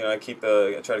 you know, I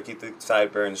try to keep the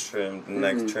sideburns trimmed, the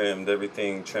neck trimmed,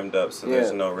 everything trimmed up, so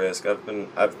there's Yeah. no risk. I've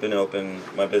been open.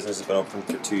 My business has been open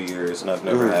for 2 years, and I've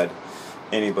never had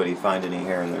anybody find any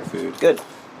hair in their food. Good.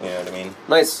 You know what I mean?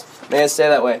 Nice. May it stay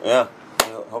that way. Yeah.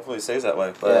 Well, hopefully it stays that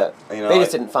way. But you know, They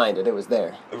just didn't find it. It was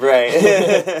there. right.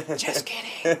 Just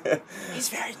kidding. He's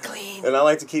very clean. And I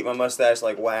like to keep my mustache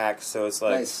like wax, so it's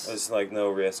like Nice. it's like no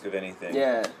risk of anything.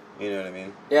 Yeah. You know what I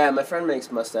mean? Yeah, my friend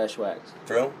makes mustache wax.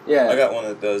 For real? Yeah. I got one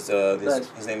that does. Nice.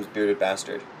 His name's Bearded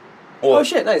Bastard. Oh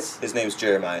shit, nice. His name's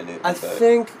Jeremiah Newton. I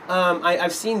think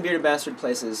I've seen Bearded Bastard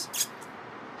places.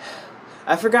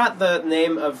 I forgot the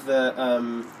name of the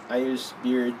I use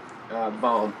beard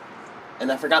balm,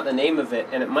 and I forgot the name of it,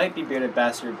 and it might be Bearded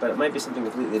Bastard, but it might be something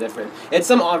completely different. It's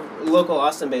some local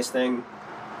Austin-based thing.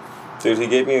 Dude, he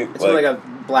gave me It's like a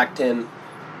black tin.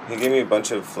 he gave me a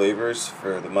bunch of flavors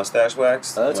for the mustache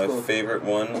wax. Oh, that's My cool. favorite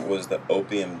one was the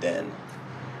Opium Den.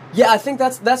 Yeah, I think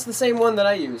that's the same one that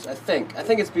I use. I think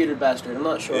it's Bearded Bastard. I'm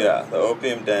not sure. Yeah, the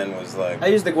Opium Den was like I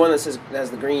use the one that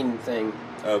has the green thing.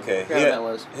 okay. forgot what that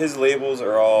was. His labels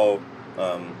are all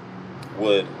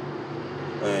wood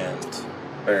and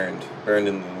burned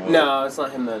in the wood. No, it's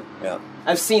not him then. Yeah,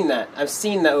 I've seen that. I've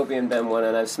seen the Opium Den one,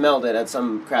 and I've smelled it at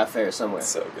some craft fair somewhere. it's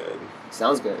so good.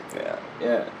 Sounds good. Yeah,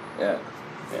 Yeah. yeah.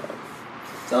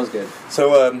 Sounds good. So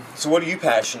what are you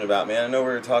passionate about, man? I know we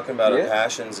were talking about our Yeah.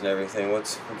 passions and everything.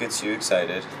 What gets you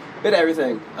excited? Bit of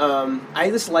everything. I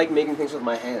just like making things with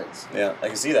my hands. Yeah, I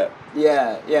can see that.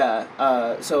 Yeah.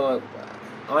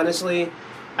 Honestly,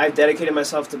 I've dedicated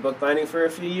myself to bookbinding for a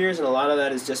few years, and a lot of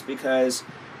that is just because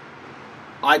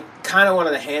I kind of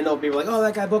wanted to handle people like, oh,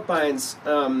 that guy bookbinds.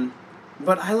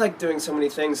 But I like doing so many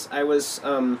things. I was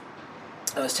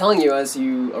telling you as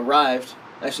you arrived,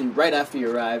 actually right after you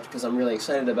arrived, because I'm really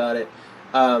excited about it,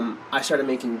 I started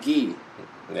making ghee.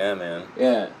 Yeah, man.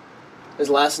 Yeah. Because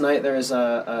last night there was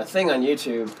a thing on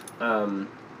YouTube.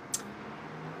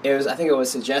 I think it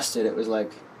was suggested. It was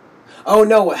like, oh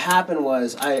no, what happened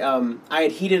was I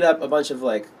had heated up a bunch of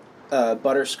like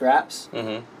butter scraps,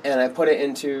 Mm-hmm. and I put it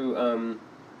into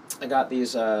I got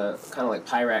these kind of like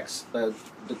Pyrex, the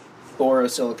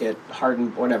borosilicate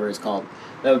hardened whatever it's called.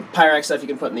 The Pyrex stuff you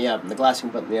can put in the oven, the glass you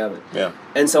can put in the oven. Yeah.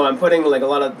 And so I'm putting like a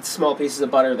lot of small pieces of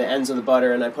butter, the ends of the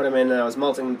butter, and I put them in, and I was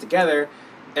melting them together,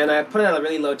 and I put it at a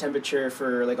really low temperature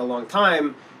for like a long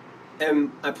time,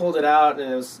 and I pulled it out,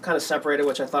 and it was kind of separated,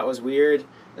 which I thought was weird,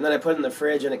 and then I put it in the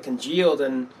fridge, and it congealed,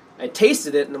 and I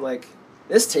tasted it, and I'm like,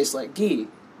 this tastes like ghee.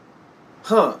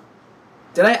 Huh.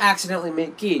 Did I accidentally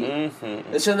make ghee?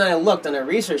 Mm-hmm. And so then I looked, and I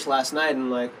researched last night, and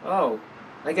I'm like, oh,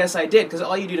 I guess I did, because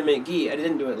all you do to make ghee, I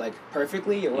didn't do it like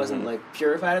perfectly, it wasn't like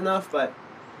purified enough, but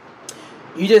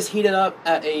you just heat it up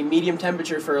at a medium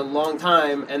temperature for a long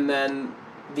time, and then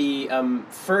the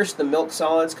first the milk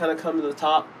solids kind of come to the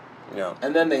top, Yeah.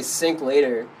 and then they sink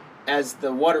later as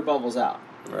the water bubbles out.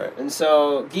 Right. And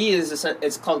so ghee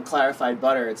it's called clarified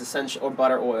butter. It's essential, or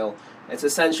butter oil. It's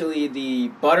essentially the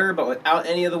butter, but without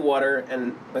any of the water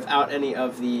and without any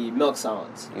of the milk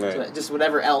solids. Right. So just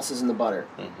whatever else is in the butter.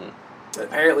 Mm-hmm.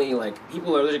 Apparently, like, people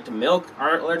who are allergic to milk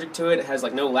aren't allergic to it. It has,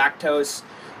 like, no lactose.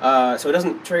 So it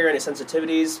doesn't trigger any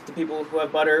sensitivities to people who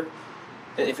have butter.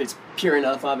 If it's pure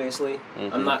enough, obviously.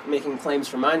 Mm-hmm. I'm not making claims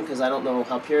for mine because I don't know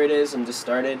how pure it is. I'm just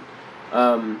started.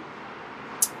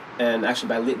 And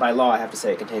actually, by law, I have to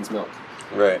say it contains milk.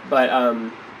 Right. But,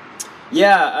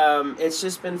 it's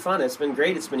just been fun. It's been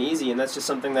great. It's been easy. And that's just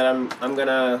something that I'm going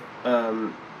to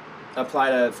apply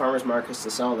to farmers markets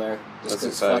to sell there. Just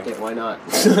That's fuck exciting. it, why not?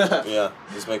 Yeah,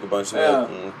 just make a bunch of it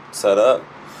and set up.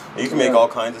 You can make all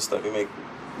kinds of stuff. You make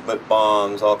lip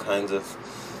balms, all kinds of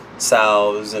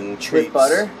salves and treats. With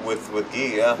butter? With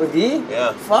ghee, yeah. With ghee?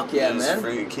 Yeah. Fuck yeah, It's man.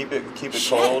 free. Keep it Shit.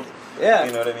 cold. Yeah.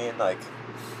 You know what I mean? Like,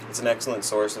 it's an excellent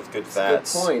source of good That's a good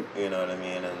fats. point. You know what I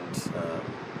mean? And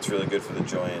it's really good for the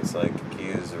joints. Like, ghee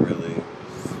is a really,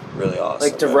 really awesome.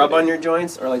 Like to rub on your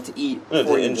joints or like to eat? No, to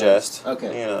for your ingest. joints?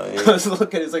 Okay. You know. I was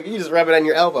looking, it's like you just rub it on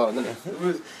your elbow and then it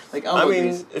was like elbow I mean,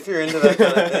 grease. if you're into that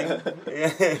kind of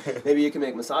thing, yeah. Maybe you can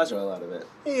make massage oil out of it.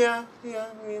 Yeah,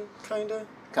 I mean, kinda.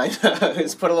 Kind of.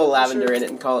 Just put a little lavender Sure. in it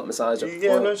and call it massage oil.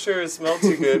 Yeah, I'm not sure it smelled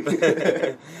too good.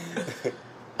 But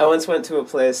I once went to a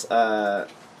place, I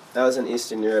was in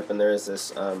Eastern Europe, and there was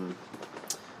this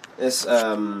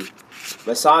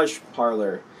massage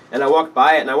parlor, and I walked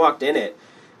by it, and I walked in it,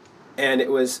 and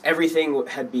it was, everything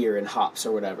had beer and hops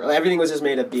or whatever. Like, everything was just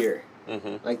made of beer.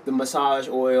 mm-hmm. Like the massage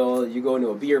oil, you go into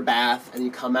a beer bath, and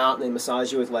you come out, and they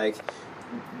massage you with, like,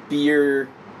 beer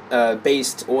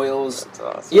based oils. That's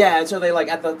awesome. Yeah, and so they, like,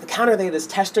 at the counter, they had this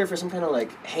tester for some kind of,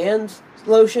 like, hand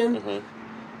lotion. Mm-hmm.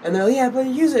 And they're like, yeah, but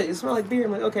use it. You smell like beer.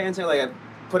 I'm like, okay. And so, like, I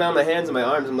put on my hands and my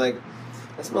arms. I'm like,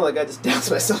 I smell like I just doused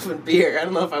myself in beer. I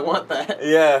don't know if I want that.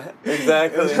 Yeah, It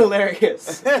exactly. was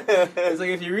hilarious. It's like,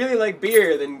 if you really like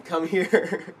beer, then come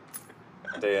here.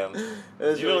 Damn. It You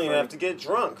was don't really even funny. have to get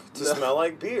drunk to No. smell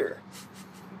like beer.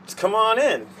 Just come on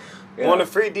in. Yeah. Want a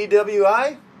free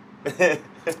DWI?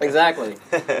 Exactly.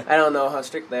 I don't know how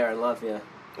strict they are in Latvia.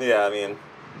 Yeah, I mean,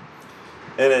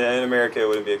 in America it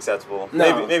wouldn't be acceptable.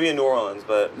 No. Maybe in New Orleans,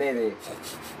 but Maybe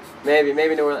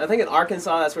New Orleans. I think in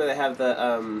Arkansas, that's where they have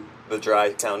the the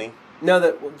dry county.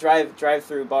 the drive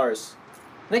through bars.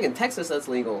 I think in Texas that's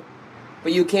legal,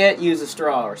 but you can't use a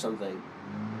straw or something.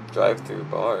 Drive-through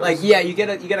bars. Like, yeah, you get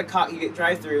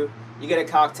drive through, you get a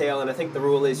cocktail, and I think the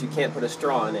rule is you can't put a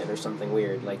straw in it or something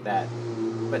weird like that.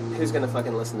 But who's gonna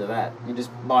fucking listen to that? You just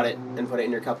bought it and put it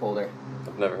in your cup holder.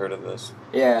 I've never heard of this.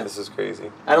 Yeah. This is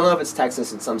crazy. I don't know if it's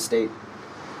Texas, it's some state.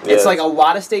 Yeah, It's like a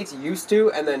lot of states used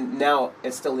to, and then now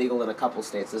it's still legal in a couple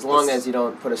states, as long This- as you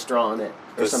don't put a straw in it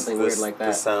or something weird like that.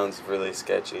 This sounds really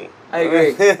sketchy. I agree.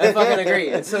 I fucking agree.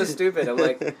 It's so stupid. I'm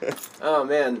like, oh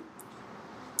man.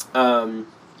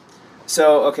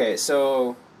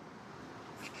 So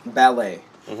ballet.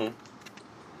 Mm-hmm.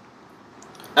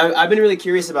 I've been really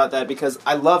curious about that because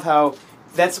I love how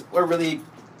that's a really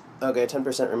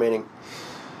 10% remaining.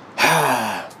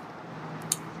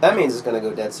 That means it's gonna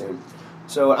go dead soon.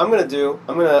 So what I'm gonna do,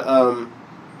 I'm gonna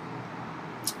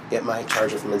get my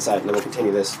charger from inside and then we'll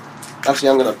continue this. Actually,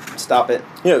 I'm gonna stop it.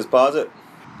 Yeah, just pause it.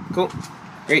 Cool.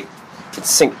 Great.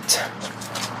 It's synced.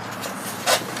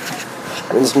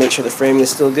 And just make sure the framing is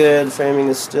still good. Framing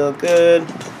is still good.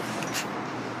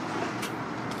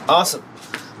 Awesome.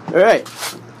 All right.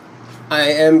 I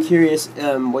am curious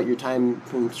what your time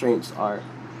constraints are.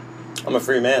 I'm a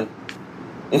free man.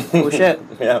 Oh shit.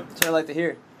 Yeah. That's what I like to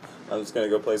hear. I'm just gonna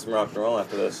go play some rock and roll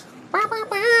after this. Bow, bow,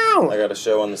 bow. I got a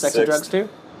show on the Sex 6th. and drugs too?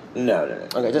 No.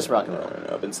 Okay, just rock and roll. No,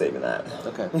 I've been saving that.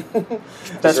 Okay.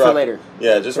 Just That's for rock- later.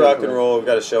 Yeah, just Very rock cool. and roll. We've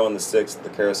got a show on the 6th at the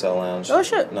Carousel Lounge. Oh,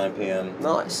 shit. 9 p.m.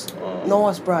 Nice. Um,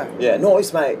 Nice, bro. Yeah,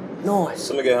 nice, mate. Nice.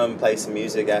 So I'm gonna go home and play some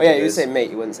music Oh, after yeah, you would this. say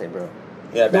mate, you wouldn't say bro.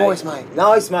 Yeah, Nice, mate.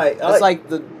 Nice, mate. That's like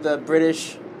the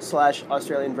British /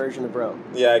 Australian version of bro.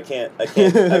 Yeah, I can't do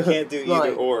either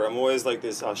Like- or. I'm always like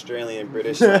this Australian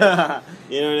British. Mate.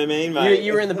 You know what I mean, mate?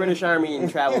 You were in the British Army and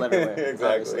traveled everywhere.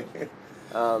 Exactly. obviously.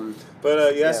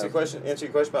 But you Yeah. answer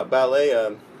your question about ballet.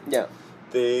 Yeah.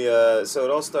 So it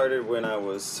all started when I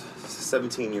was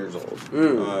 17 years old.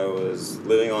 Mm. I was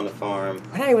living on a farm.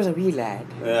 When I was a wee lad.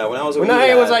 Yeah, when I was a When wee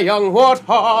I lad. was a young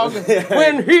warthog.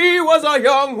 When he was a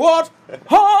young warthog.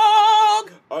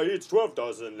 I eat 12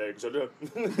 dozen legs.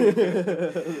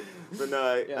 But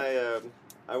no,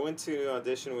 I went to an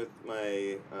audition with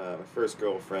my first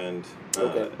girlfriend.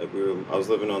 Okay. I was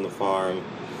living on the farm.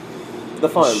 The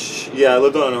farm. Yeah, I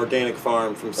lived on an organic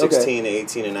farm from 16 to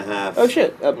 18 and a half. Oh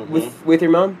shit. Mhm. With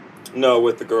your mom? No,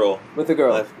 with the girl. With the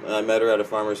girl. I met her at a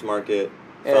farmer's market.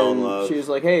 Fell in love. And she was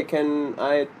like, "Hey, can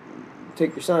I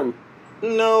take your son?"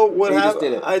 No, what just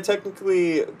did it. I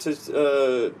technically,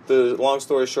 the long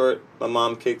story short, my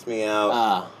mom kicked me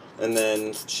out, and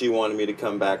then she wanted me to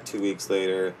come back 2 weeks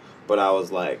later, but I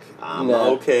was like, I'm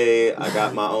okay. I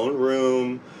got my own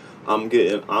room. I'm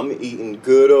eating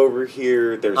good over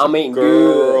here. There's a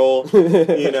girl.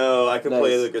 You know, I can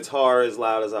play the guitar as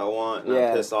loud as I want, and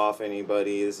I piss off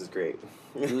anybody. This is great.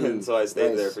 And so I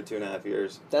stayed there for 2.5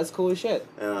 years. That's cool as shit.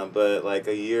 But like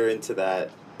a year into that,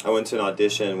 I went to an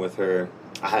audition with her.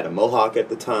 I had a mohawk at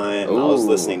the time. Ooh. I was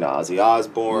listening to Ozzy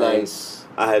Osbourne. Nice.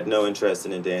 I had no interest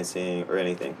in dancing or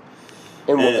anything.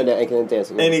 And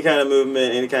dancing. Any kind of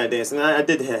movement, any kind of dancing. I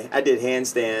did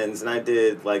handstands and I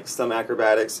did like some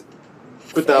acrobatics,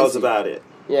 but that was about it.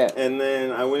 Yeah. And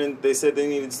then I went in. They said they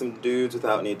needed some dudes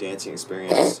without any dancing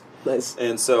experience. Nice.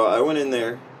 And so I went in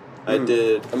there. I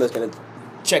did. I'm just gonna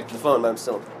check the phone, but I'm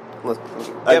still.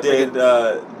 I did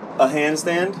a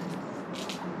handstand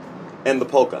and the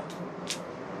polka.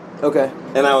 Okay.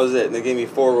 And that was it. And they gave me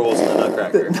 4 rolls in the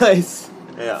Nutcracker. Nice.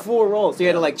 Yeah. 4 rolls. So you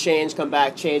had to like change, come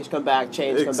back, change, come back,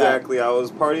 change, come back. Exactly. I was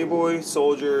party boy,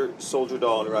 soldier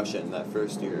doll, and Russian that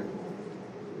first year.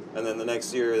 And then the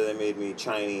next year they made me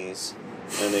Chinese,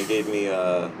 and they gave me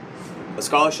a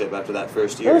scholarship after that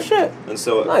first year. Oh shit. And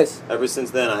so nice. Ever since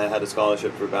then I had a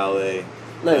scholarship for ballet.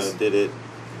 Nice. And I did it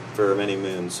for many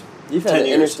moons. You've had an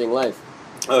interesting life.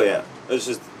 Oh yeah. It was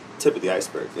just tip of the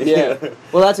iceberg. Yeah.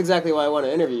 Well, that's exactly why I want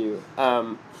to interview you.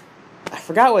 I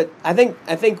forgot what I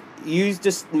think you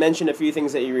just mentioned a few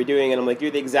things that you were doing, and I'm like, you're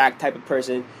the exact type of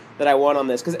person that I want on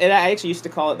this, because I actually used to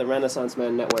call it the Renaissance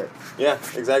Man Network. Yeah,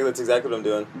 exactly. That's exactly what I'm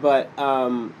doing. But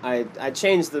I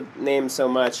changed the name so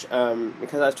much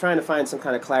because I was trying to find some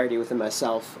kind of clarity within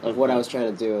myself of what I was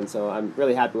trying to do, and so I'm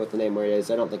really happy with the name where it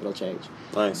is. I don't think it'll change.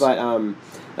 Nice. But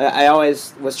I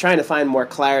always was trying to find more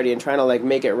clarity and trying to like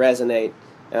make it resonate.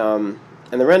 And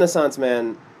the Renaissance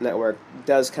Man Network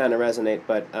does kind of resonate,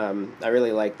 but I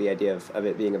really like the idea of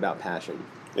it being about passion.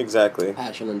 Exactly.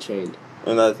 Passion Unchained.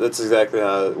 And that's exactly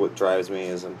what drives me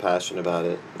is I'm passionate about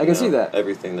it. I can see that.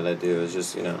 Everything that I do is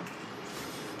just,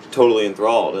 totally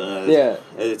enthralled. And yeah.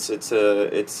 It's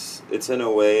in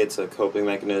a way, it's a coping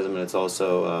mechanism, and it's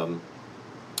also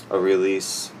a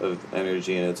release of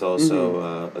energy, and it's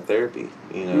also a therapy.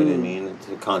 You know what I mean?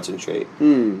 To concentrate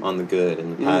on the good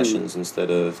and the passions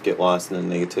instead of get lost in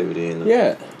the negativity and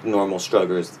the normal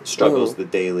struggles, the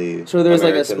daily. So there's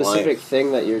American like a specific life.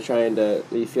 thing that you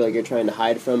feel like you're trying to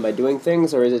hide from by doing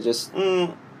things, or is it just?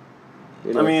 I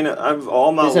mean, I've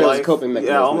all my life.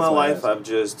 All my life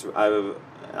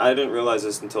I didn't realize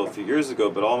this until a few years ago,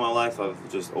 but all my life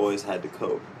I've just always had to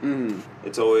cope.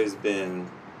 It's always been.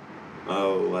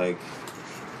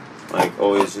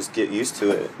 Always just get used to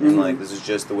it, and this is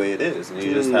just the way it is, and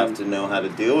you just have to know how to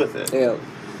deal with it. Yeah.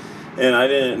 And I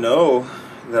didn't know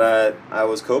that I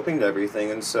was coping to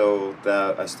everything, and so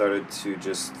that I started to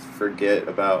just forget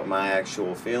about my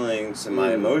actual feelings and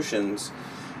my emotions,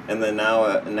 and then now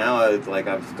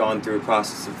I've gone through a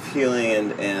process of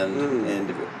healing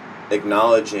and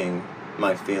acknowledging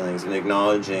my feelings and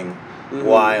acknowledging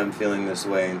why I'm feeling this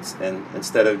way, and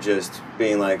instead of just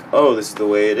being like, oh, this is the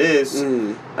way it is,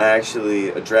 I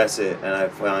actually address it, and I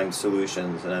find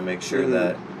solutions, and I make sure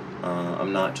that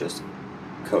I'm not just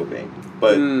coping.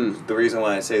 But the reason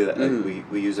why I say that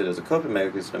we use it as a coping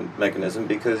mechanism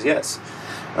because, yes,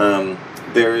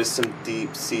 there is some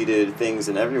deep-seated things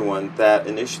in everyone that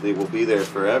initially will be there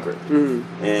forever.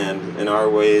 And in our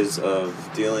ways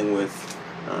of dealing with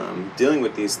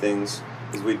these things,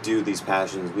 is we do these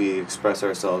passions, we express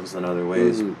ourselves in other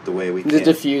ways, the way we can. It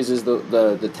diffuses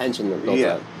the tension that builds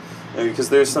up. And because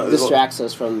there's distracts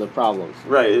us from the problems.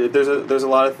 Right. There's a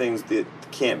lot of things that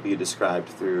can't be described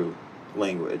through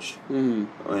language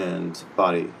and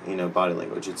body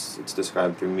language. It's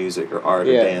described through music or art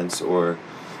or dance or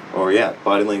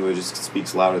body language just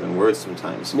speaks louder than words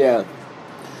sometimes. Yeah.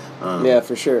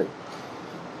 For sure.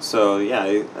 So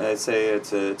I'd say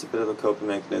it's a bit of a coping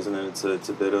mechanism, and it's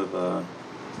a bit of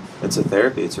it's a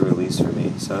therapy. It's a release for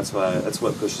me. So that's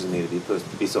what pushes me to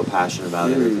be so passionate about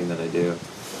everything that I do.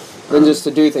 And just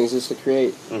to do things, just to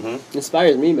create,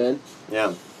 inspires me, man.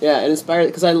 Yeah. Yeah, it inspires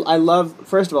because I love.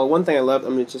 First of all, one thing I loved.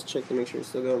 I'm gonna just check to make sure it's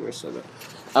still going. We're still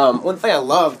going. One thing I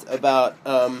loved about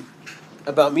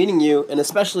meeting you, and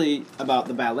especially about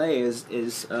the ballet, is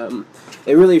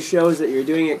it really shows that you're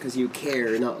doing it because you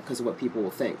care, not because of what people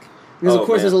will think. Because of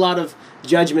course, there's a lot of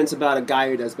judgments about a guy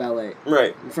who does ballet,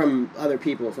 right? From other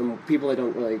people, from people that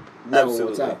don't really know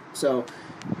what's up. So,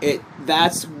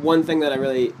 that's one thing that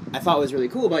I thought was really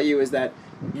cool about you is that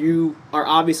you are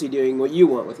obviously doing what you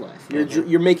want with life. You're Mhm.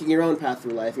 you're making your own path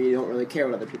through life, and you don't really care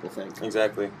what other people think.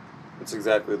 Exactly. That's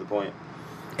exactly the point.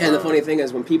 And the funny thing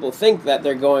is, when people think that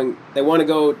they want to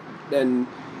go and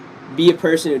be a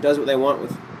person who does what they want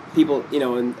with people,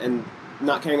 and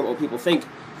not caring about what people think,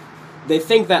 they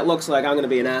think that looks like I'm going to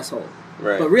be an asshole.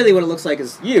 Right. But really, what it looks like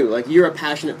is you. Like, you're a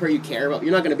passionate person. You care about.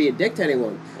 You're not going to be a dick to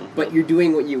anyone, but you're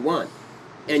doing what you want,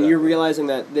 and you're realizing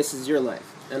that this is your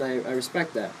life, and I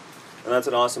respect that. And that's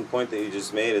an awesome point that you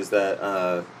just made. Is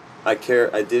that I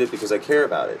care. I did it because I care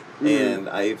about it, and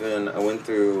I went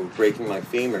through breaking my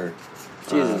femur.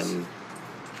 Jesus.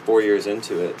 4 years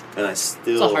into it, and I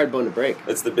still. It's a hard bone to break.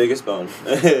 It's the biggest bone.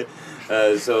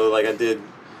 So like I did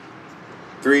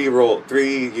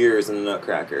 3 years in the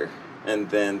Nutcracker, and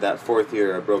then that 4th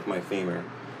year I broke my femur.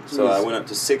 So I went up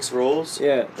to 6 rolls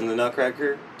in the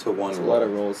Nutcracker to 1 roll. A lot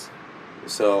of rolls.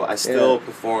 So I still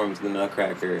performed the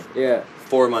Nutcracker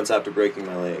 4 months after breaking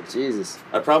my leg. Jesus.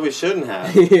 I probably shouldn't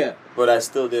have. Yeah. But I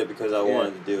still did because I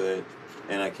wanted to do it,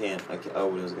 and I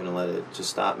wasn't going to let it just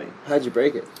stop me. How'd you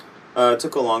break it? I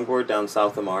took a longboard down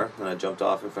South Lamar, and I jumped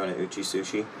off in front of Uchi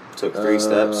Sushi. Took 3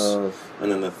 steps, and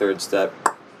then the 3rd step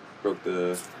broke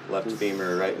the left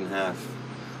femur right in half.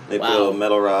 They put a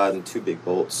metal rod and 2 big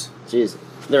bolts. Jeez.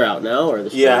 They're out now, or I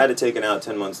had to take it out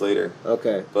 10 months later.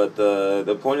 Okay. But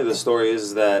the point of the story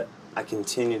is that I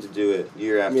continued to do it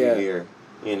year after year.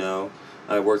 You know,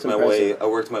 I worked my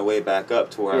way back up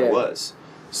to where I was.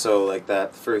 So like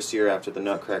that first year after the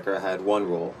Nutcracker, I had 1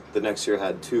 roll. The next year I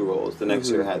had 2 rolls. The next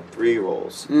year I had 3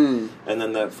 rolls. And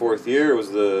then that 4th year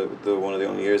was the one of the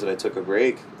only years that I took a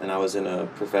break, and I was in a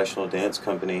professional dance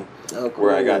company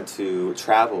where I got to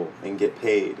travel and get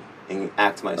paid and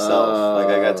act myself. Like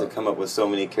I got to come up with so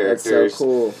many characters. That's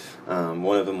so cool.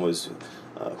 One of them was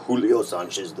Julio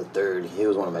Sanchez III. He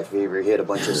was one of my favorite. He had a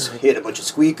bunch of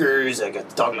squeakers. I got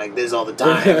to talk like this all the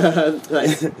time.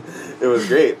 Nice. It was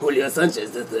great. Julio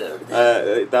Sanchez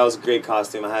III. That was a great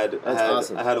costume.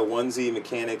 Awesome. I had a onesie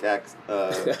mechanical.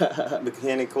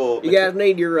 You guys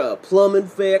need your plumbing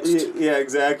fixed. Yeah,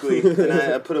 exactly. And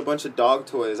I put a bunch of dog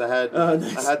toys.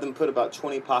 Nice. I had them put about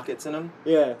 20 pockets in them.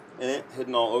 Yeah. In it,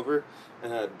 hidden all over.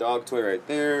 And I had a dog toy right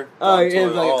there. You're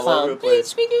like a clown. Over the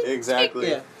place. Exactly.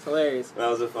 Yeah, it's hilarious. That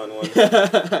was a fun one.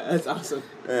 That's awesome.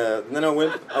 And then I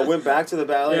went back to the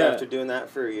ballet after doing that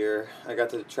for a year. I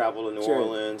got to travel to New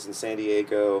Orleans and San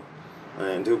Diego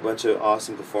and do a bunch of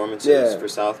awesome performances for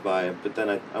South by. But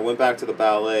then I went back to the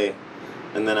ballet,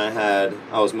 and then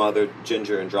I was Mother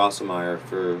Ginger and Drosselmeyer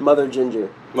for... Mother Ginger.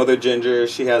 Mother Ginger,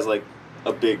 she has like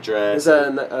a big dress. Is that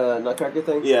a Nutcracker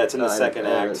thing? Yeah, it's in the second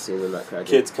act. I haven't seen the Nutcracker.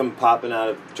 Kids come popping out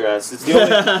of the dress. It's the only.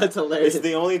 That's hilarious. It's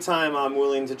the only time I'm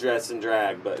willing to dress in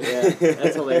drag, but yeah,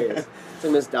 that's hilarious. It's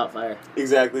like Miss Doubtfire.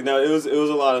 Exactly. No, it was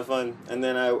a lot of fun. And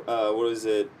then what was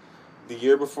it? The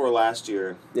year before last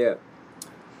year. Yeah.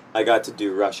 I got to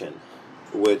do Russian,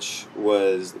 which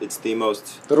it's the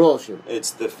most. The Russian.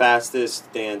 It's the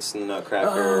fastest dance in the Nutcracker.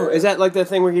 Oh, is that like the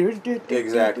thing where you?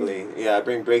 Exactly. Yeah, I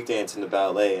bring breakdance into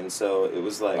ballet, and so it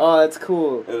was like. Oh, that's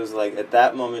cool. It was like at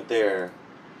that moment there,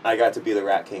 I got to be the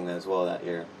Rat King as well that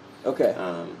year. Okay.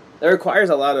 That requires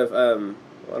a lot of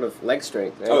leg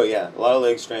strength. Right? Oh yeah, a lot of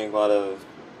leg strength, a lot of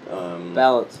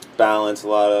balance, a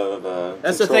lot of.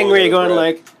 That's the thing where you're going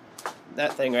like.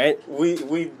 That thing, right? We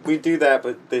do that,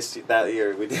 but that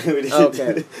year we did.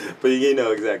 Okay. But you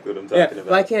know exactly what I'm talking about.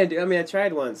 But I can't do. I mean, I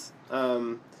tried once.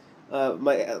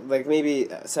 Maybe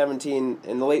 17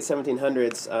 in the late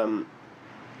 1700s.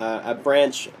 A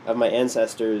branch of my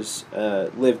ancestors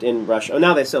lived in Russia. Oh,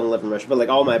 now they still live in Russia, but like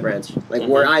all my branch, like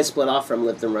where I split off from,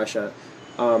 lived in Russia.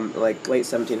 Like late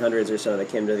 1700s or so, they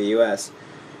came to the U.S.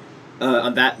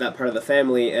 On that part of the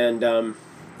family, and.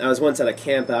 I was once at a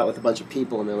camp out with a bunch of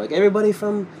people, and they're like, everybody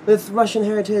with Russian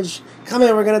heritage, come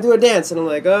here, we're going to do a dance. And I'm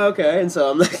like, oh, okay. And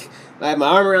so I'm like, I have my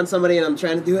arm around somebody, and I'm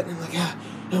trying to do it, and I'm like,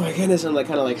 oh my goodness. And I'm like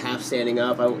kind of like half standing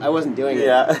up. I wasn't doing it.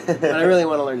 Yeah. But I really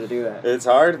want to learn to do that. It's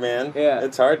hard, man. Yeah.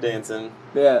 It's hard dancing.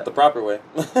 Yeah. The proper way.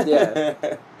 Yeah.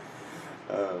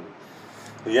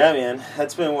 Yeah, man.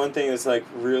 That's been one thing that's like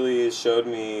really showed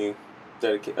me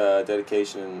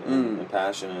dedication and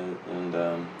passion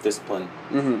and discipline.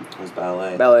 Was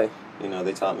ballet. You know,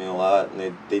 they taught me a lot,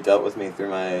 and they dealt with me through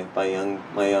my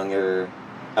younger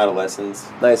adolescence.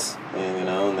 Nice. And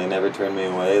and they never turned me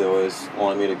away. They always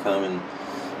wanted me to come,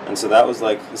 and so that was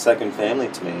like a second family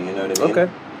to me. You know what I mean?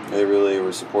 Okay. They really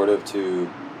were supportive to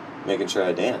making sure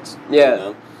I danced.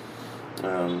 Yeah.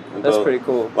 That's pretty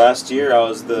cool. Last year I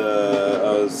was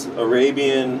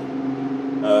Arabian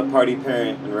party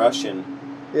parent in Russian.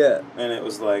 Yeah. And it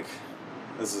was like,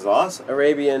 this is awesome.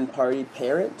 Arabian party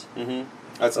parent? Mm-hmm.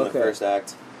 That's in the first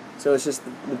act. So it's just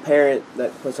the parent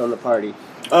that puts on the party.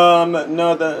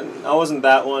 No, I wasn't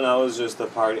that one. I was just a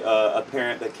parent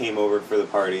that came over for the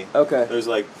party. Okay. There's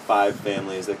like 5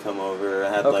 families that come over.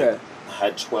 I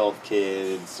had 12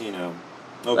 kids. You know,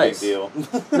 no Nice. big deal.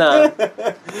 Nah,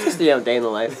 just day in the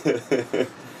life.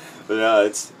 But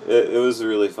no, it was a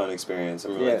really fun experience.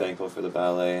 I'm really Yeah. thankful for the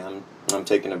ballet. I'm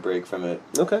taking a break from it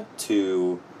Okay.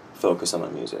 to focus on my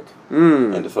music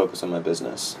Mm. and to focus on my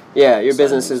business. Yeah, your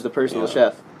business Simon's, is the personal yeah.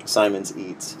 chef. Simon's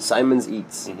Eats. Simon's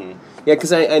Eats. Mm-hmm. Yeah,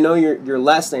 because I know your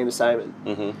last name is Simon.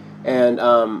 Mm-hmm. And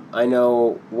I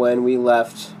know when we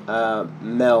left,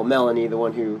 Melanie, the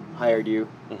one who hired you,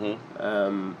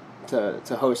 Mm-hmm.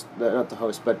 to host, not to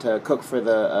host, but to cook for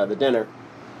the dinner,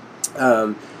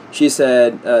 she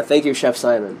said, "Thank you, Chef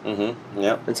Simon." Mm-hmm.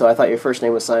 Yep. And so I thought your first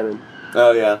name was Simon,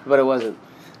 Oh yeah. but it wasn't.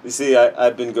 You see,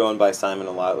 I've been going by Simon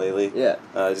a lot lately. Yeah.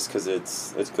 Just because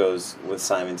it goes with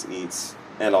Simon's Eats,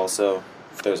 and also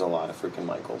there's a lot of freaking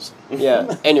Michaels.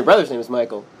 Yeah. And your brother's name is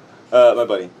Michael. My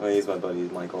buddy. Well, he's my buddy.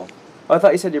 He's Michael. Oh, I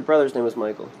thought you said your brother's name was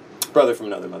Michael. Brother from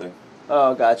another mother.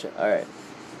 Oh, gotcha. All right.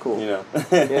 Cool. You know.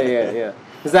 Yeah.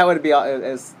 Because that would be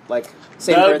as like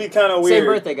same. That would be kind of weird. Same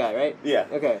birthday guy, right? Yeah.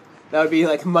 Okay. That would be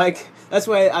like Mike. That's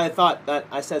why I thought that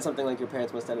I said something like your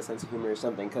parents must have a sense of humor or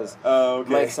something. Because Oh,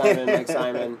 okay. Mike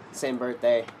Simon, same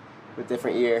birthday, with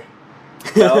different year.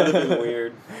 That would have been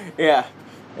weird. Yeah.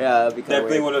 Yeah, that'd be kind of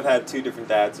Definitely weird. would have had 2 different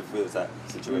dads if it was that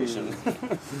situation.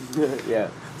 Yeah.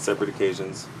 Separate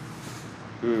occasions.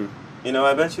 Mm. You know,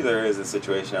 I bet you there is a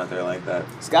situation out there like that.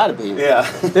 It's got to be. Yeah.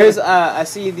 There's I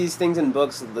see these things in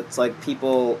books that's like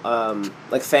people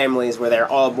like families where they're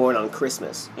all born on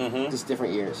Christmas, Mm-hmm. just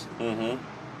different years. Mm-hmm.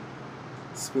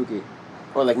 Spooky.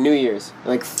 Or like New Year's,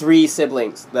 like 3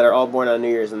 siblings that are all born on New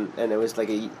Year's, and it was like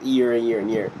a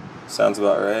year. Sounds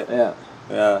about right. Yeah.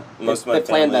 Yeah. Most of my They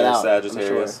planned family that are out, I'm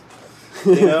Sagittarius.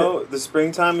 sure. You know, the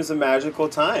springtime is a magical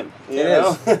time. You It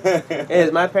know? It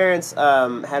is. My parents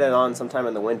had it on sometime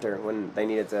in the winter when they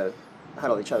needed to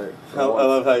huddle each other. for I warmth.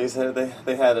 love how you said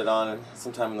they had it on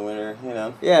sometime in the winter, you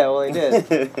know. Yeah, well, they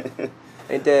did.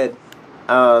 They did.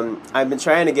 I've been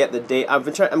trying to get the date.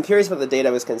 I'm curious about the date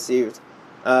I was conceived.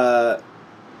 And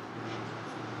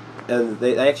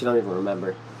I actually don't even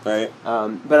remember. Right?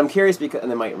 But I'm curious because,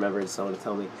 and they might remember, someone to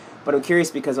tell me. But I'm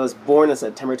curious because I was born on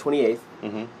September 28th,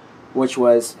 Mm-hmm. which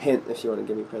was, hint if you want to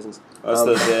give me presents. That's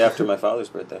the day after my father's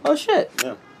birthday. Oh shit!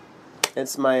 Yeah.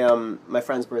 It's my my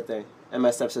friend's birthday and my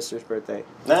stepsister's birthday.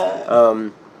 Ah.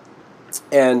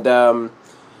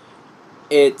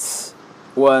 It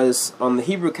was on the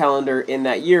Hebrew calendar in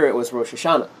that year. It was Rosh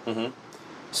Hashanah. Mm-hmm.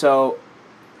 So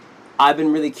I've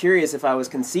been really curious if I was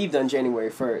conceived on January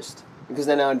 1st, because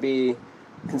then I would be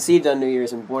conceived on New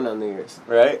Year's and born on New Year's.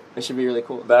 Right? It should be really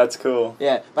cool. That's cool.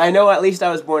 Yeah, but I know at least I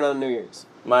was born on New Year's.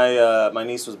 My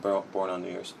niece was born on New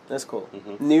Year's. That's cool.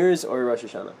 Mhm. New Year's or Rosh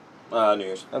Hashanah? New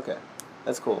Year's. Okay,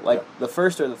 that's cool. Like the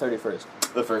 1st or the 31st?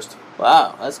 The first.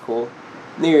 Wow, that's cool.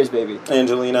 New Year's, baby.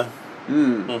 Angelina.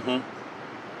 Mm,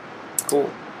 Mm-hmm. cool.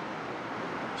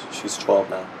 She's 12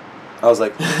 now. I was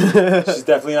like, she's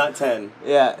definitely not 10.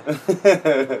 Yeah.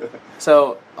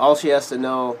 So all she has to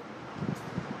know,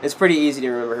 it's pretty easy to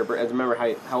remember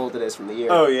how old it is from the year.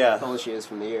 Oh, yeah. How old she is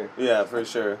from the year. Yeah, for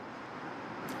sure.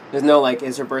 There's no like,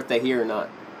 is her birthday here or not?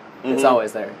 It's Mhm.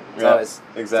 always there. It's Yeah, always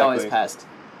It's always exactly. past.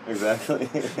 Exactly.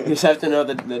 You just have to know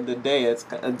the day. It's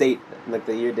a date, like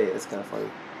the year date. It's kind of funny.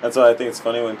 That's why I think it's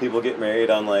funny when people get married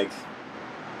on like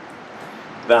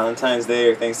Valentine's Day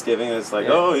or Thanksgiving. It's like,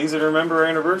 Yeah. oh, easy to remember our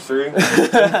anniversary.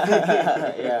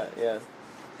 Yeah.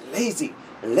 Lazy.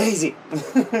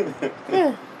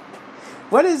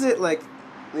 What is it like?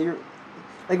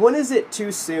 When is it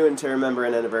too soon to remember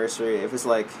an anniversary? If it's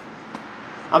like,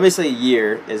 obviously a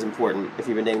year is important if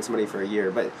you've been dating somebody for a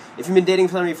year, but if you've been dating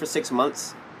somebody for 6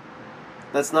 months,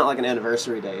 that's not like an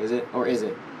anniversary day, is it? Or is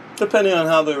it? Depending on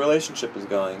how the relationship is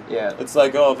going. Yeah. It's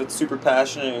like, oh, if it's super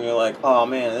passionate and you're like, oh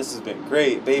man, this has been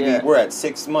great. Baby, Yeah. we're at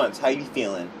 6 months. How you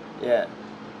feeling? Yeah.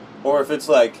 Or if it's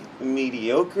like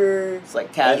mediocre. It's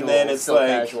like casual, And then it's still like,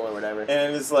 casual or whatever.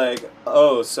 And it's like,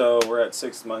 oh, so we're at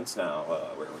 6 months now.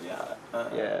 Where are we at?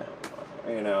 Yeah.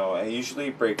 You know, I usually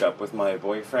break up with my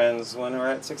boyfriends when we're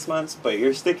at 6 months, but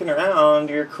you're sticking around.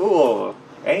 You're cool,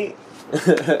 right?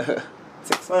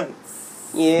 6 months.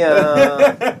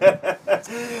 Yeah.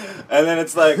 And then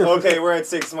it's like, okay, we're at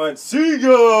 6 months. See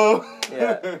you.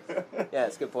 Yeah. Yeah,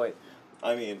 it's a good point.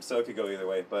 I mean, so it could go either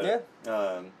way, but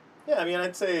Yeah. I mean,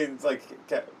 I'd say it's like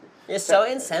You're so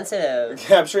insensitive.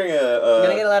 capturing I'm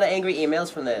gonna get a lot of angry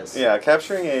emails from this. yeah,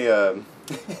 capturing a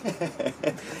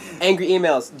Angry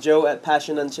emails,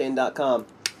 joe@passionunchained.com.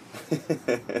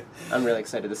 I'm really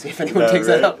excited to see if anyone No, takes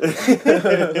right? that up.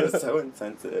 You're so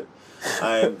insensitive.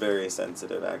 I am very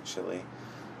sensitive, actually.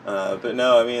 But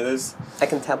no, I mean, I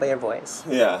can tell by your voice.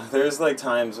 there's like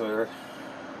times where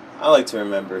I like to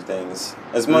remember things.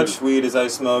 As much weed as I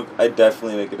smoke, I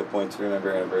definitely make it a point to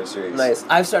remember anniversaries. Nice.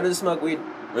 I've started to smoke weed.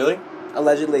 Really?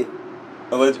 Allegedly.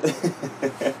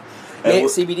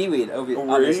 CBD weed.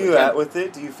 Where are you at with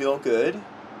it? Do you feel good?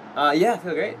 Yeah, I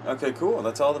feel great. Okay, cool.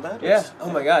 That's all that matters. Yeah.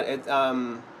 Oh my god,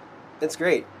 it's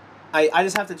great. I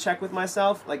just have to check with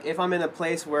myself. Like if I'm in a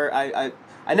place where I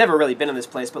never really been in this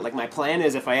place, but like my plan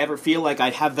is if I ever feel like I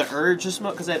have the urge to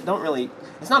smoke, because I don't really,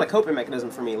 it's not a coping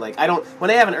mechanism for me. Like when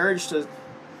I have an urge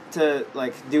to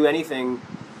like do anything,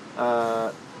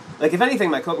 like if anything,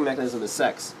 my coping mechanism is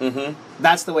sex. Mm-hmm.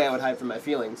 That's the way I would hide from my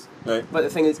feelings. Right. But the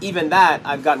thing is, even that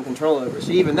I've gotten control over.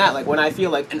 So even that, like when I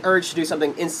feel like an urge to do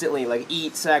something instantly, like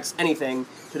eat, sex, anything,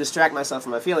 to distract myself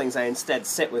from my feelings, I instead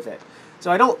sit with it.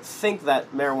 So I don't think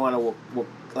that marijuana will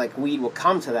like weed will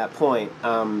come to that point.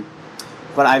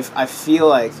 But I feel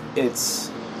like it's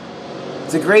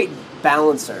a great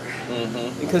balancer.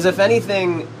 Mm-hmm. Because if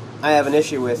anything I have an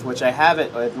issue with, which I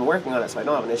haven't, I've been working on it, so I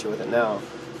don't have an issue with it now.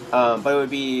 But it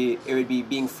would be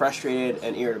being frustrated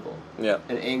and irritable. Yeah.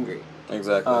 And angry.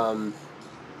 Exactly. I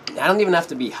don't even have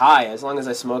to be high. As long as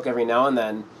I smoke every now and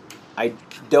then, I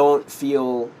don't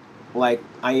feel like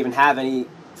I even have any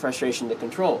frustration to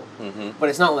control. Mm-hmm. But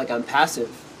it's not like I'm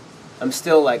passive. I'm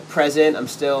still like present. I'm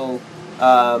still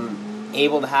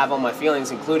able to have all my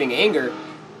feelings, including anger,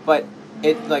 but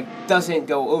it like doesn't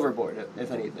go overboard,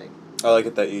 if anything. I like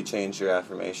it that you changed your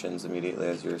affirmations immediately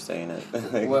as you were saying it.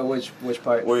 Like, which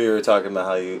part? Where you were talking about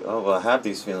how I have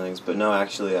these feelings, but no,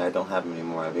 actually I don't have them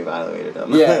anymore. I've evaluated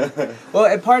them. Yeah. Well,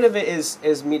 and part of it is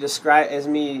me.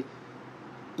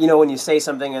 You know, when you say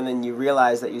something and then you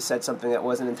realize that you said something that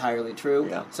wasn't entirely true.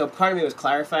 Yeah. So part of me was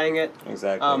clarifying it.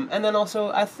 Exactly. And then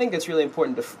also, I think it's really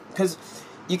important because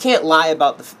you can't lie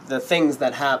about the things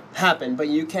that happen, but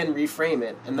you can reframe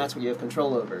it, and that's what you have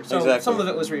control over. So exactly. Some of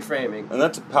it was reframing. And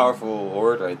that's a powerful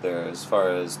word right there as far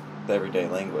as the everyday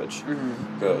language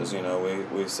goes. You know,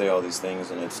 we say all these things,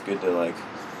 and it's good to, like,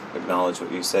 acknowledge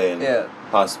what you say and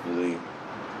possibly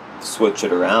switch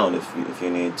it around if you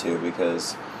need to,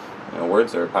 because, you know,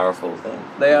 words are a powerful thing.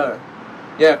 They are.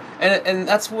 Yeah, and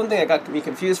that's one thing that got me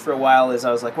confused for a while is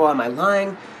I was like, well, am I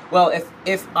lying? Well,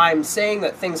 if I'm saying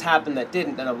that things happened that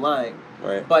didn't, then I'm lying.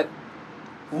 Right. But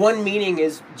one meaning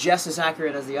is just as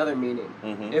accurate as the other meaning.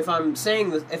 Mm-hmm. If I'm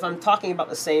talking about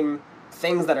the same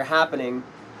things that are happening,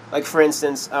 like for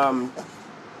instance,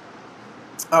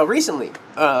 recently,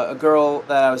 a girl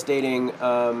that I was dating,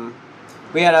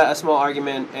 we had a small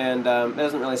argument, and it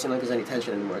doesn't really seem like there's any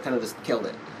tension anymore. It kind of just killed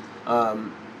it.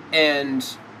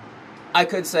 And I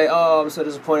could say, oh, I'm so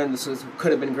disappointed, this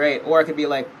could have been great. Or I could be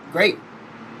like, great.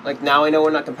 Like, now I know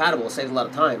we're not compatible. It saves a lot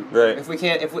of time. Right. If we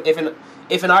can't, if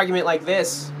an argument like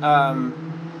this causes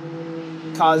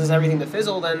everything to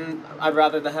fizzle, then I'd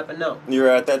rather that happen now. You're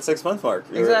at that 6-month mark.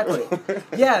 Exactly.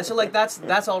 Yeah. So like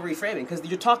that's all reframing, because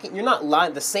you're not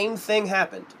lying. The same thing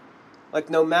happened.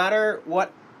 Like no matter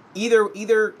what,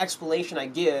 either explanation I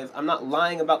give, I'm not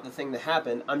lying about the thing that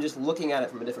happened. I'm just looking at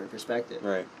it from a different perspective.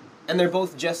 Right. And they're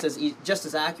both just as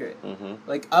accurate. Mm-hmm.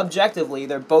 Like objectively,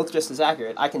 they're both just as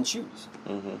accurate. I can choose.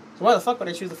 Mm-hmm. So why the fuck would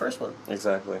I choose the first one?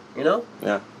 Exactly. You know?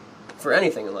 Yeah. For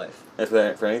anything in life.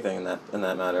 For anything in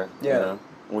that matter. Yeah. You know,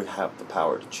 we have the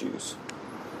power to choose.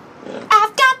 You know?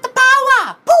 I've got the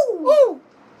power. Woo! Woo!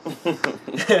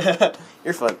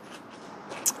 You're fun.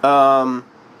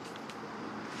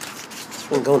 It's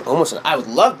been going almost I would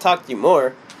love to talk to you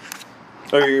more.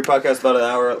 Oh, your podcast about an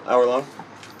hour long?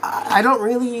 I don't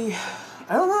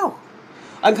know.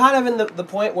 I'm kind of in the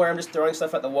point where I'm just throwing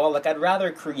stuff at the wall. Like, I'd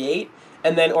rather create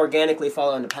and then organically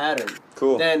follow in the pattern.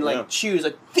 Cool. Than, like, choose,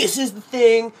 like, this is the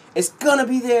thing, it's gonna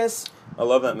be this. I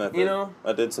love that method. You know?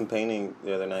 I did some painting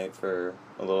the other night for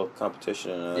a little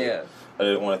competition, and yeah. I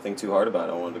didn't want to think too hard about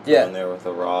it. I wanted to go in there with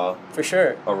a raw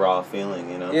feeling,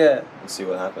 you know? Yeah. And see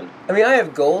what happened. I mean, I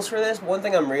have goals for this. One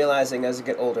thing I'm realizing as I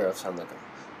get older, I sound like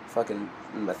fucking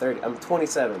in my 30s. I'm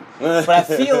 27. But I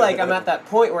feel like I'm at that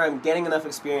point where I'm getting enough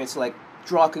experience to, like,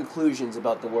 draw conclusions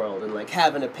about the world and, like,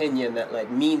 have an opinion that, like,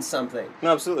 means something.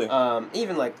 No, absolutely.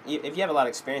 Even, like, if you have a lot of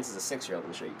experience as a 6-year-old,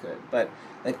 I'm sure you could. But,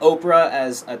 like, Oprah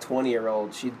as a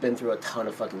 20-year-old, she'd been through a ton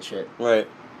of fucking shit. Right.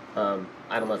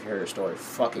 I don't know if you heard her story.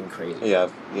 Fucking crazy. Yeah,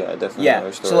 I definitely know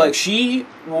her story. So, like, she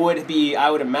would be, I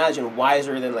would imagine,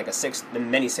 wiser than, like,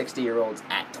 than many 60-year-olds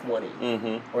at 20.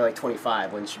 Mm-hmm. Or, like,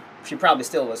 25, when she probably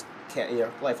still was, you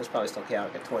know, life was probably still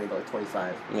chaotic at 20, but, like,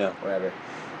 25. Yeah. Whatever.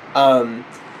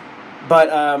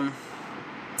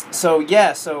 So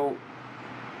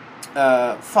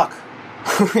Fuck.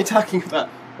 What were we talking about?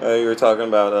 You were talking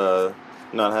about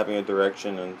not having a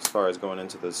direction as far as going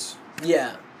into this.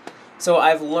 Yeah. So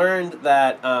I've learned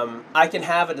that I can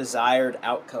have a desired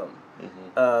outcome,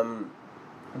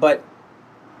 but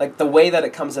like the way that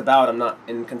it comes about, I'm not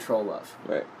in control of.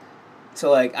 Right.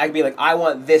 So like I could be like, I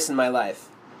want this in my life,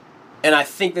 and I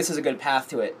think this is a good path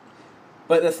to it.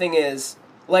 But the thing is,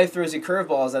 life throws you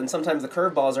curveballs, and sometimes the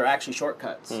curveballs are actually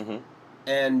shortcuts.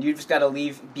 And you just got to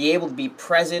be able to be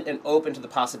present and open to the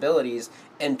possibilities,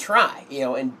 and try,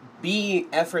 and be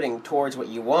efforting towards what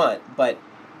you want. But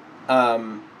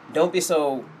don't be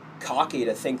so cocky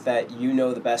to think that you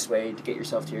know the best way to get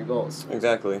yourself to your goals.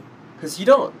 Exactly. Because you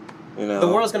don't. The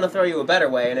world's going to throw you a better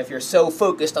way, and if you're so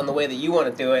focused on the way that you want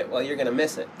to do it, well, you're going to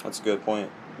miss it. That's a good point.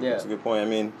 Yeah. That's a good point. I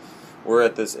mean, we're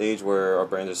at this age where our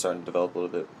brains are starting to develop a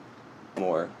little bit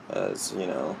more, as,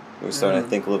 we're starting to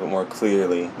think a little bit more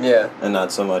clearly. Yeah. And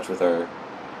not so much with our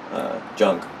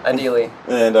junk. Ideally.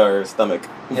 And our stomach.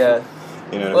 Yeah.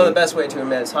 Well, the best way to a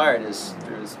man's heart is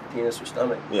through his penis or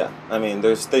stomach. Yeah, I mean,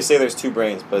 they say there's 2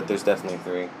 brains, but there's definitely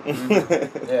 3.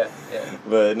 Yeah.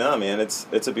 But no, man,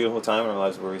 it's a beautiful time in our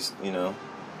lives where we,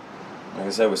 like I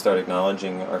said, we start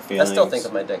acknowledging our feelings. I still think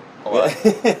of my dick a lot.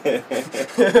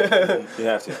 You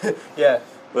have to. Yeah.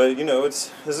 But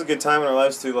this is a good time in our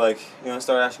lives to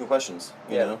start asking questions.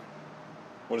 You know,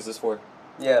 what is this for?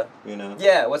 Yeah.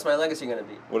 Yeah. What's my legacy going to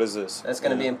be? What is this? That's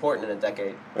going to be important in a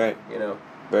decade. Right.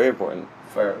 Very important.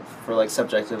 For like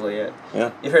subjectively, yeah.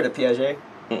 Yeah. You heard of Piaget?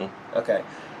 Mm-mm. Okay.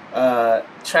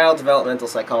 Child developmental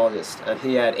psychologist, and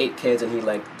he had 8 kids, and he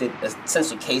did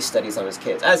essentially case studies on his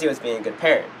kids as he was being a good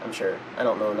parent. I'm sure. I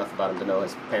don't know enough about him to know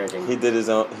his parenting. He did his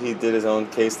own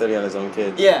case study on his own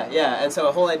kids. Yeah, and so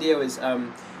the whole idea was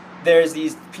there's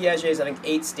these Piaget's, I think,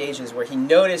 8 stages where he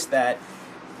noticed that,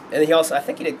 and he also, I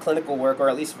think he did clinical work, or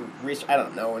at least research. I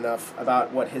don't know enough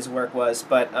about what his work was,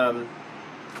 but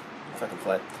fucking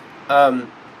fly.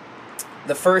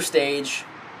 The first stage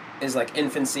is like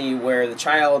infancy, where the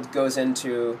child goes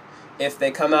into, if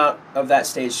they come out of that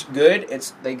stage good,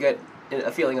 they get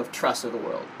a feeling of trust of the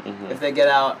world. If they get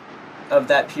out of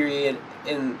that period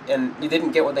and you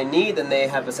didn't get what they need, then they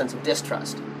have a sense of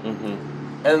distrust.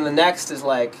 And then the next is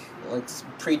like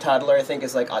pre-toddler, I think,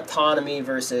 is like autonomy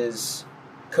versus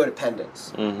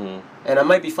codependence. And I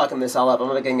might be fucking this all up. I'm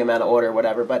not getting them out of order or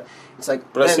whatever, but it's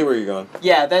like... But I see where you're going.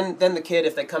 Yeah, then the kid,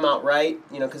 if they come out right,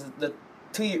 because the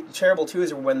terrible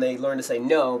twos are when they learn to say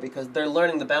no, because they're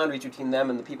learning the boundaries between them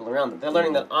and the people around them. They're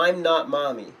learning that I'm not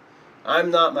mommy.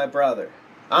 I'm not my brother.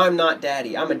 I'm not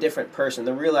daddy. I'm a different person.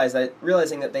 They're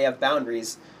realizing that they have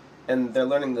boundaries, and they're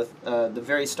learning the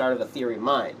very start of the theory of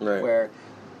mind, where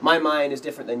my mind is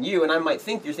different than you, and I might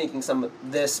think you're thinking some of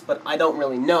this, but I don't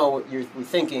really know what you're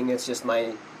thinking. It's just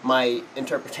my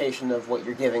interpretation of what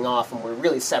you're giving off, and we're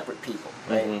really separate people,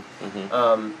 right?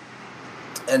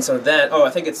 And so then, I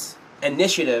think it's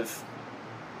initiative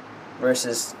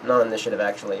versus non-initiative.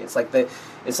 Actually, it's like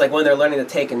when they're learning to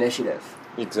take initiative,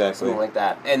 exactly, something like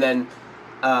that. And then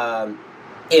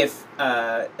if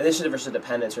initiative versus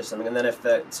dependence or something, and then if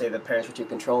the parents were too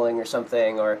controlling or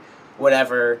something or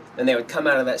whatever, then they would come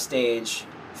out of that stage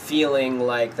feeling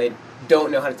like they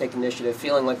don't know how to take initiative,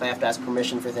 feeling like they have to ask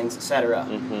permission for things, etc.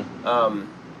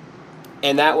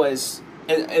 And that was,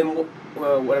 and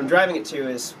what I'm driving it to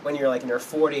is when you're like in your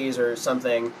 40s or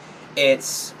something,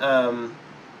 it's I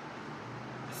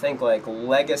think like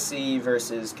legacy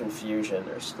versus confusion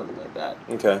or something like that.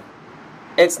 Okay.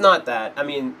 It's not that. I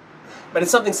mean, but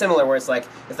it's something similar where it's like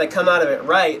if they come out of it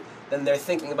right, then they're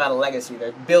thinking about a legacy.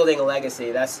 They're building a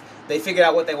legacy. They figured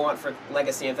out what they want for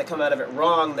legacy. If they come out of it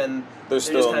wrong, then they're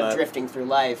just kind of drifting through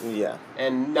life. Yeah.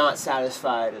 And not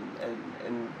satisfied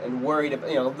and worried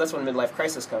about, that's when midlife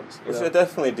crisis comes. Which I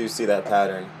definitely do see that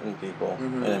pattern in people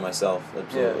and in myself,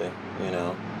 absolutely.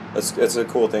 Yeah. It's a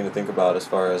cool thing to think about as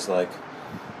far as like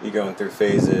you're going through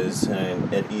phases,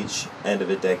 and at each end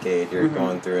of a decade you're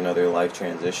going through another life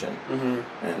transition.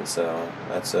 And so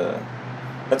that's a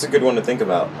good one to think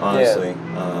about, honestly.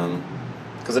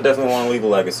 Because I definitely want to leave a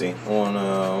legacy. I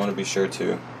want to be sure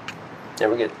to. Yeah,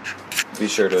 we're good. Be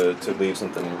sure to leave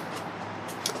something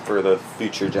for the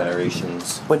future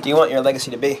generations. What do you want your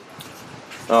legacy to be?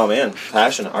 Oh man,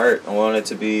 passion, art. I want it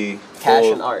to be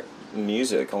passion, art,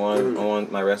 music. I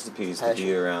want my recipes to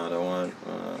be around. I want,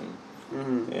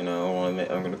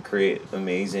 I'm going to create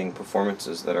amazing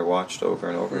performances that are watched over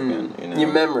and over again.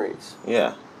 Your memories.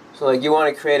 Yeah. So like you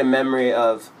want to create a memory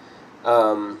of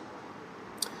somebody.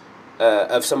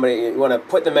 You want to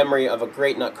put the memory of a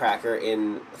great nutcracker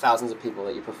in thousands of people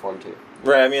that you perform to.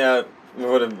 Right. I mean, I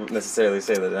wouldn't necessarily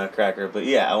say the nutcracker, but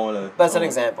yeah, I want to. That's an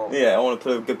example. Yeah, I want to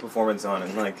put a good performance on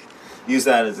and like use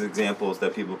that as examples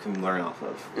that people can learn off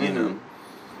of. You know.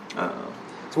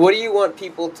 So what do you want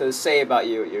people to say about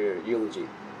you at your eulogy?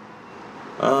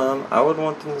 I would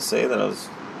want them to say that I was,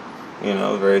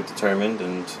 very determined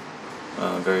and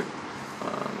very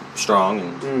strong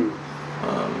and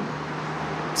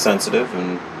sensitive,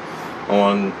 and I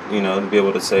want to be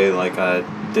able to say like I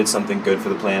did something good for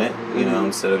the planet,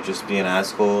 instead of just being an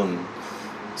asshole and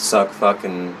suck, fuck,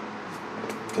 and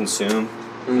consume,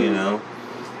 because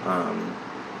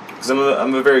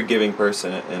I'm a very giving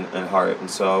person at heart, and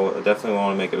so I definitely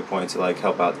want to make it a point to like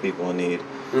help out the people in need,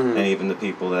 and even the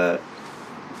people that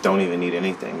don't even need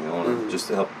anything. I want to just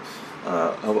help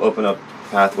open up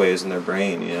pathways in their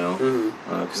brain,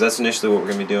 because that's initially what we're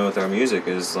going to be doing with our music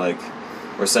is like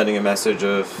we're sending a message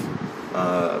of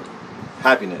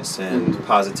happiness and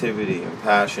positivity and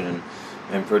passion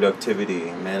and productivity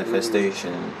and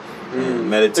manifestation and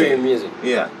meditation. Through your music.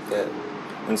 Yeah.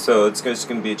 And so it's just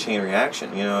going to be a chain reaction,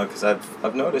 because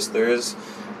I've noticed there is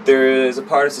a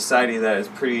part of society that is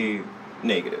pretty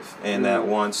negative and that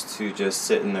wants to just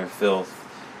sit in their filth,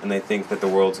 and they think that the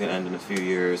world's going to end in a few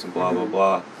years and blah, blah,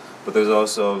 blah. But there's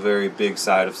also a very big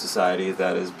side of society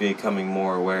that is becoming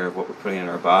more aware of what we're putting in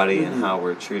our body and how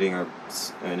we're treating our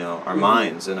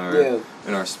minds and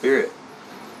our spirit.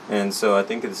 And so I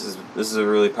think this is a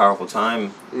really powerful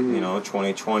time.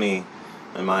 2020,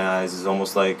 in my eyes, is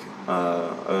almost like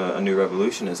a new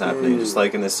revolution is happening. Just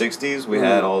like in the 60s, we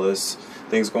had all this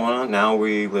things going on. Now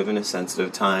we live in a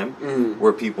sensitive time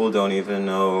where people don't even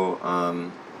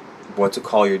know what to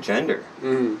call your gender.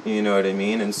 You know what I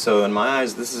mean? And so in my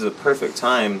eyes, this is a perfect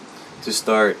time to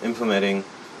start implementing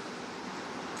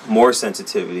more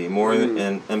sensitivity, more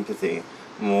empathy,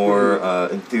 more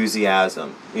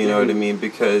enthusiasm. You know what I mean?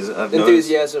 Because I've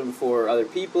enthusiasm for other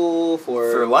people,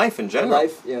 for life in general.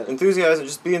 Life, yeah. Enthusiasm,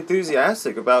 just be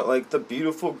enthusiastic about like the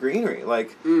beautiful greenery,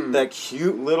 like that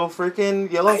cute little freaking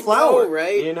yellow flower, know,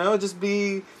 right? Just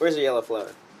be. Where's the yellow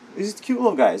flower? These cute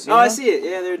little guys. I see it.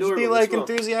 Yeah, they're adorable. Just be like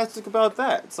enthusiastic about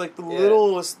that. It's like the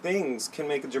littlest things can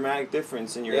make a dramatic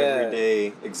difference in your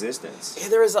everyday existence. Yeah,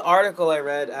 there was an article I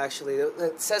read actually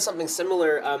that says something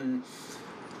similar.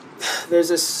 There's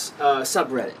this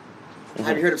subreddit.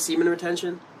 Have you heard of semen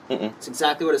retention? It's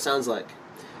exactly what it sounds like.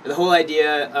 And the whole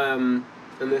idea, and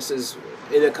this is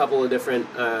in a couple of different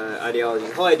ideologies,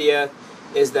 the whole idea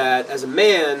is that as a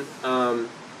man,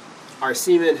 our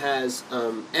semen has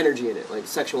energy in it, like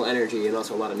sexual energy, and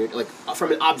also a lot of like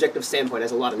from an objective standpoint,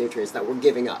 has a lot of nutrients that we're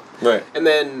giving up. Right. And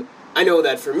then I know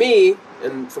that for me,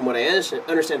 and from what I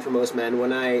understand for most men,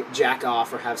 when I jack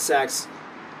off or have sex,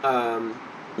 you're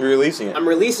releasing it. I'm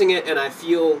releasing it, and I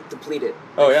feel depleted.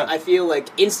 Oh yeah. I feel like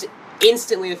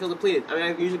instantly I feel depleted. I mean,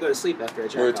 I usually go to sleep after I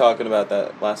jack off. We were talking about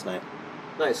that last night.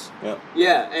 Nice. Yeah.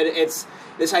 Yeah, and it's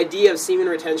this idea of semen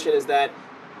retention is that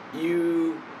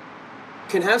you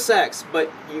can have sex, but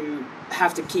you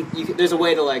have to keep. There's a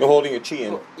way to like. You're holding your chi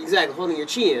in. Exactly, holding your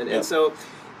chi in, and so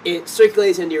it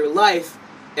circulates into your life.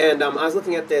 And I was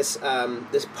looking at this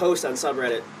this post on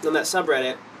subreddit. On that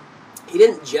subreddit, he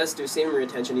didn't just do semen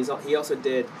retention. He also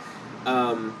did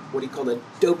what he called a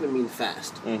dopamine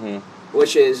fast,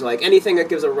 which is like anything that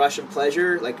gives a rush of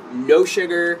pleasure, like no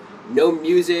sugar, no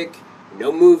music,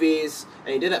 no movies,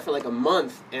 and he did that for like a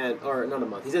month, or not a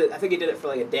month. I think he did it for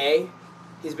like a day.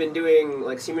 He's been doing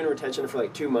like semen retention for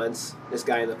like 2 months. This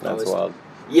guy in the post. That's wild.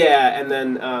 Yeah, and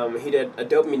then he did a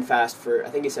dopamine fast for I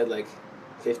think he said like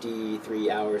 53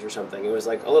 hours or something. It was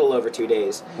like a little over 2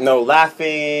 days. No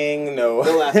laughing, no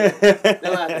laughing,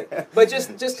 no laughing. But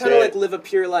just kind of like live a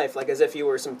pure life, like as if you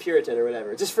were some Puritan or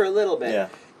whatever, just for a little bit. Yeah.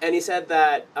 And he said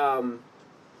that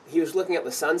he was looking at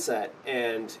the sunset,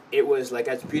 and it was like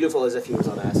as beautiful as if he was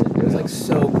on acid. It was like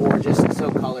so gorgeous and so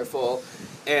colorful.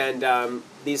 And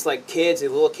these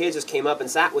little kids just came up and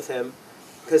sat with him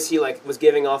because he like was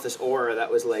giving off this aura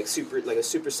that was like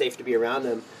super safe to be around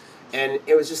him. And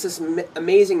it was just this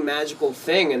amazing magical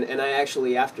thing. And I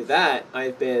actually, after that,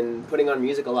 I've been putting on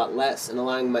music a lot less and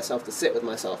allowing myself to sit with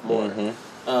myself more.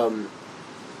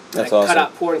 That's I awesome. cut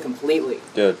out porn completely.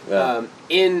 Good. Yeah.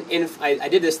 I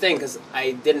did this thing because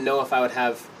I didn't know if I would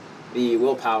have the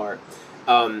willpower.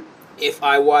 If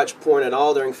I watch porn at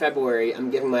all during February,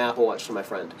 I'm giving my Apple Watch to my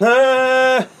friend.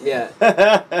 Yeah.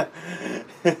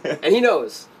 And he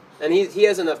knows. And he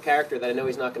has enough character that I know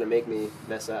he's not going to make me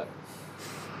mess up.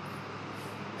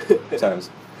 Sorry, I'm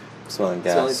smelling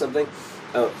gas. Smelling something?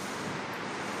 Oh.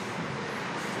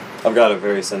 I've got a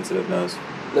very sensitive nose.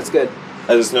 That's good.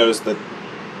 I just noticed that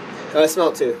I smell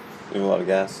it too. you have a lot of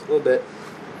gas. A little bit.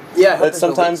 Yeah. That's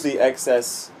sometimes the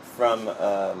excess from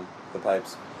the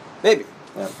pipes. Maybe.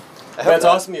 Yeah. That's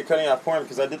awesome you're cutting off porn,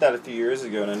 because I did that a few years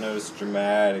ago and I noticed a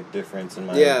dramatic difference in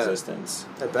my existence.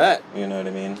 I bet. You know what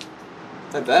I mean?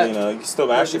 I bet. You know, you can still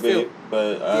masturbate,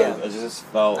 but I just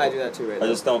felt... I do that too right now. I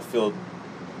just don't feel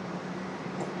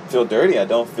dirty. I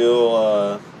don't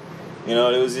feel, you know,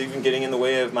 it was even getting in the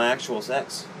way of my actual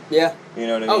sex. Yeah. You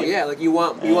know what I mean? Oh, yeah, like you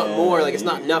want more, like it's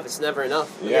not enough, it's never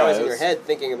enough. Like, you're always in your head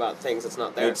thinking about things that's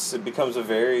not there. It becomes a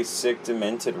very sick,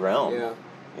 demented realm. Yeah.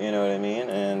 You know what I mean?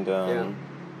 And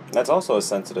that's also a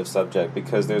sensitive subject,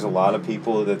 because there's a lot of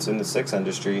people that's in the sex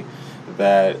industry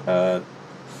that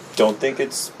don't think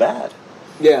it's bad.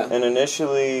 Yeah. And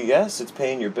initially, yes, it's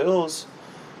paying your bills.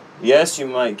 Yes, you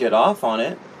might get off on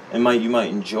it, and you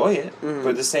might enjoy it. Mm-hmm. But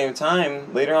at the same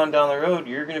time, later on down the road,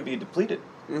 you're going to be depleted.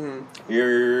 Mm-hmm.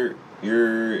 You're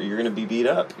going to be beat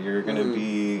up. You're going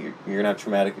to have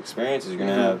traumatic experiences. You're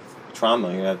going to have trauma.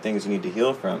 You're going to have things you need to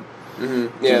heal from.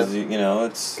 Mm-hmm. Yeah. You know,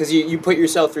 it's... Because you put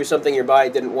yourself through something your body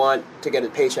didn't want to get a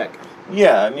paycheck.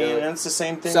 Yeah, I mean, and it's the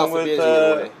same thing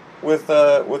with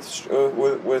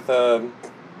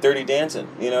Dirty Dancing.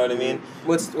 You know what I mean?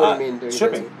 What do you mean, Dirty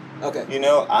stripping. Dancing? Okay. You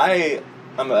know,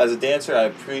 as a dancer, I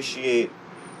appreciate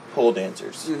pole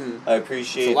dancers. Mm-hmm. I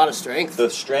appreciate... It's a lot of strength. The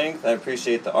strength. I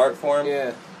appreciate the art form.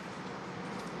 Yeah.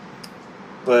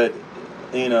 But,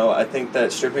 you know, I think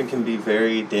that stripping can be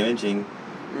very damaging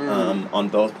on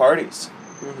both parties,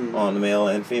 on the male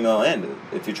and female end.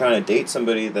 If you're trying to date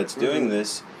somebody that's doing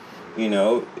this, you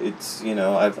know, it's, you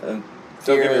know,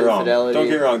 don't get me wrong. Don't get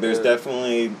me wrong. There's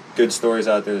definitely good stories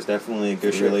out there. There's definitely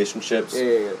good relationships.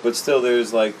 Yeah. But still,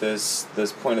 there's like this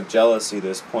point of jealousy.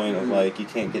 This point of like you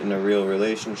can't get in a real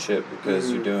relationship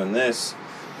because you're doing this.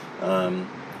 And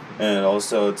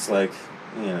also, it's like,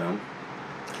 you know,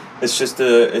 it's just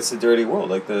it's a dirty world.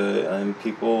 Like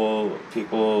people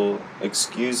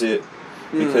excuse it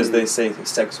because they say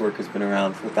sex work has been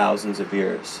around for thousands of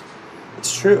years.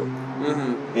 It's true.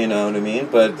 Mm-hmm. You know what I mean?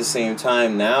 But at the same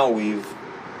time, now we've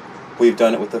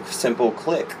done it with a simple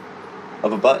click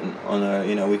of a button on a.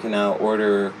 You know, we can now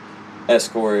order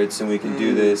escorts and we can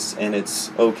do this, and it's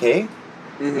okay.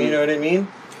 Mm-hmm. You know what I mean?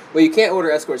 Well, you can't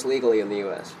order escorts legally in the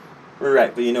U.S.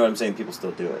 Right, but you know what I'm saying? People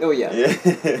still do it. Oh yeah,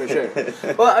 for sure.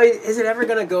 Well, I mean, is it ever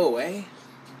gonna go away?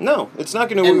 No, it's not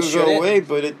gonna go away.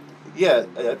 But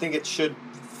I think it should,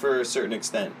 for a certain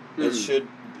extent. It should.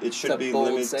 It should be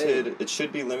limited. Saying. It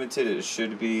should be limited. It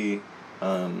should be,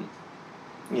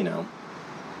 you know,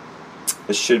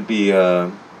 it should be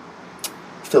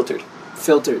filtered.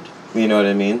 Filtered. You know what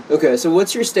I mean? Okay, so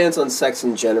what's your stance on sex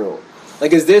in general?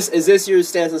 Like, is this your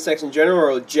stance on sex in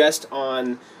general, or just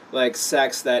on like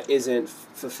sex that isn't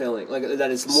fulfilling? Like that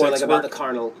is more sex like about the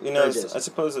carnal. You know, urges. I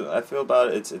suppose I feel about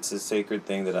it. It's a sacred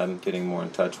thing that I'm getting more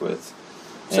in touch with.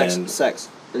 Sex.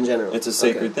 In general, it's a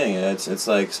sacred thing. It's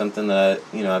like something that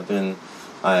you know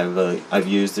I've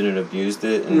used it and abused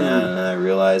it, and then I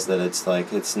realized that it's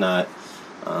like it's not.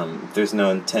 There's no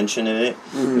intention in it.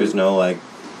 There's no like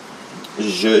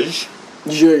zhuzh.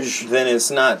 Then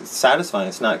it's not satisfying.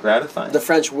 It's not gratifying. The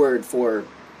French word for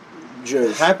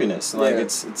zhuzh. Happiness. Like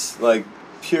it's like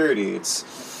purity. It's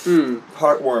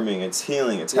heartwarming. It's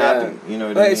healing. It's happy. You know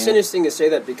what I mean? It's interesting to say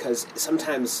that because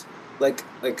sometimes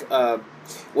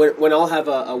when I'll have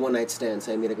a one night stand,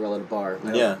 say I meet a girl at a bar.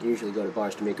 I don't usually go to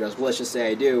bars to meet girls, but let's just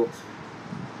say I do.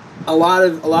 A lot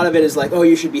of it is like, oh,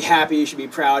 you should be happy, you should be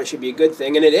proud, it should be a good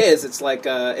thing, and it is. It's like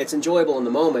it's enjoyable in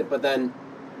the moment, but then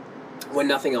when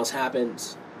nothing else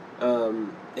happens,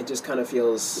 it just kind of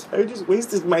feels. I just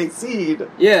wasted my seed.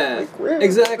 Yeah, like, where?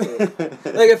 Exactly.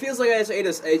 Like it feels like I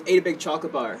just ate a big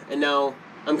chocolate bar, and now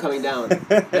I'm coming down,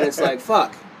 and it's like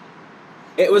fuck.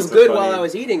 It was good while I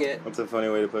was eating it. That's a funny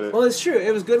way to put it. Well, it's true.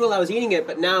 It was good while I was eating it,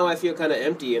 but now I feel kind of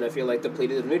empty and I feel like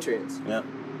depleted of nutrients. Yeah.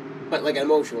 But like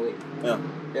emotionally. Yeah.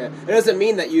 Yeah. It doesn't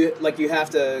mean that you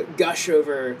have to gush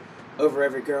over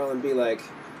every girl and be like,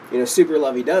 you know, super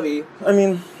lovey-dovey. I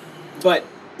mean, but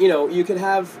you know, you could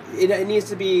have it needs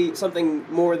to be something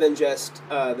more than just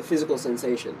the physical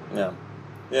sensation. Yeah.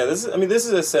 Yeah. This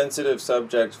is a sensitive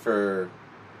subject for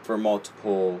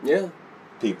multiple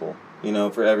people. You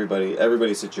know, for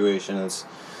everybody's situation,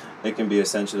 it can be a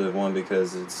sensitive one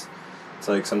because it's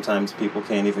like sometimes people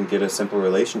can't even get a simple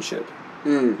relationship.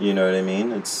 You know what I mean?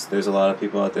 There's a lot of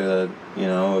people out there that, you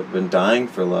know, have been dying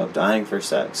for love, dying for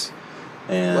sex.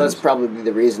 And well, that's probably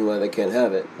the reason why they can't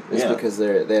have it. It's because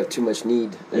they have too much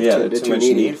need. They're too much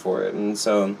need for it. And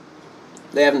so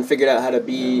they haven't figured out how to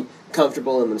be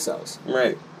comfortable in themselves.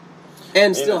 Right.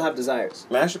 And still have desires.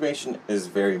 Masturbation is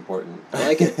very important. I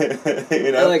like it.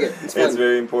 You know? I like it. It's fun. It's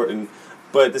very important.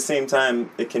 But at the same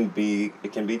time, it can be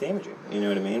damaging. You know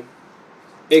what I mean?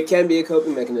 It can be a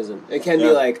coping mechanism. It can be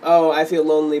like, oh, I feel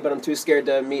lonely, but I'm too scared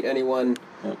to meet anyone.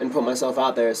 and put myself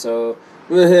out there. So,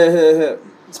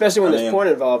 especially when there's porn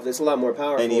involved, it's a lot more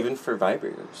powerful. And even for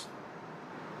vibrators.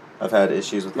 I've had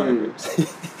issues with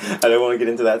vibrators. I don't want to get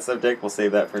into that subject. We'll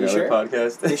save that for another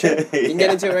podcast. You sure? You can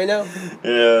get into it right now?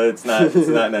 Yeah, it's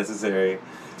not necessary.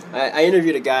 I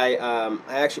interviewed a guy. I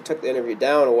actually took the interview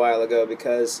down a while ago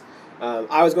because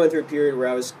I was going through a period where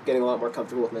I was getting a lot more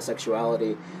comfortable with my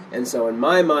sexuality. And so in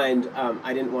my mind,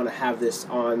 I didn't want to have this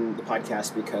on the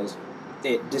podcast because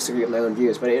it disagreed with my own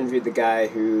views. But I interviewed the guy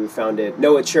who founded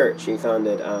Noah Church. He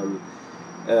founded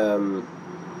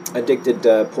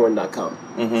addictedporn.com.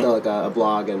 Mm-hmm. It's like a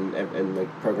blog and like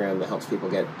program that helps people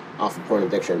get off of porn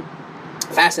addiction.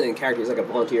 Fascinating character. He's like a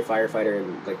volunteer firefighter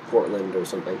in like Portland or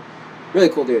something. Really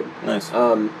cool dude. Nice.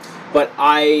 But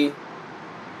I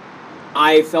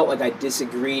felt like I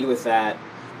disagreed with that,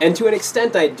 and to an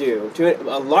extent I do. To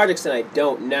a large extent I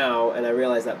don't now, and I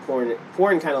realize that porn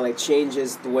kind of like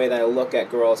changes the way that I look at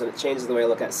girls, and it changes the way I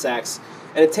look at sex,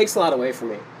 and it takes a lot away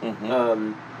from me.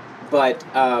 Mm-hmm. But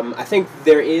I think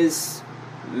there is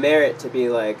merit to be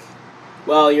like,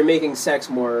 well, you're making sex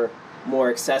more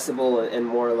accessible and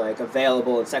more like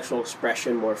available, and sexual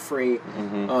expression more free.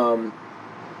 Mm-hmm.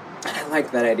 And I like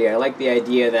that idea. I like the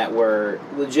idea that we're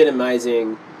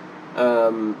legitimizing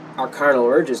our carnal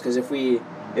urges, because if we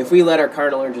let our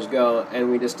carnal urges go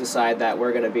and we just decide that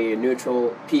we're going to be a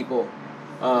neutral people,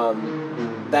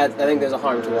 that I think there's a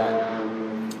harm to that.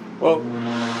 Well,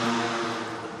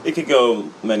 it could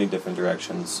go many different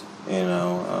directions, you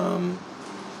know.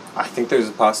 I think there's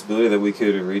a possibility that we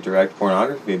could redirect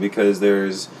pornography, because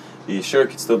it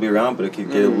could still be around, but it could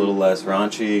get a little less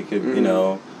raunchy. It could, you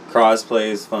know,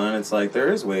 crossplay is fun. It's like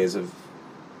there is ways of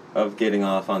getting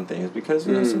off on things, because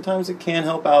you know sometimes it can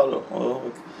help out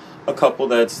a couple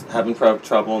that's having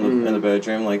trouble in the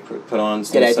bedroom, like put on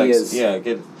some get ideas.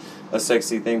 Get a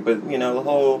sexy thing. But you know the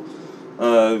whole,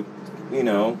 you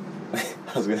know.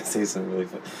 I was gonna say something really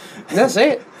fun. No,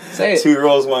 say it. 2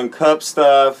 rolls, 1 cup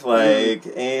stuff, like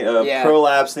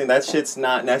prolapse thing. That shit's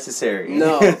not necessary.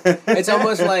 No, it's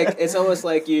almost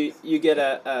like you get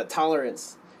a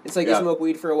tolerance. It's like you smoke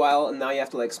weed for a while, and now you have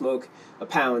to like smoke a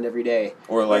pound every day.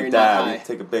 Or like dab, you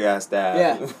take a big ass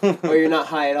dab. Yeah, or you're not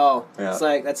high at all. Yeah. It's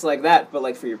like that's like that, but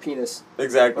like for your penis.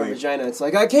 Exactly. Or vagina. It's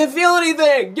like I can't feel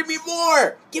anything. Give me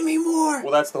more. Give me more.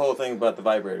 Well, that's the whole thing about the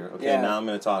vibrator. Okay, yeah. now I'm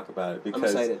going to talk about it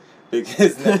because I'm excited.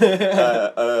 Because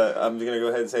I'm going to go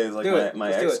ahead and say it's like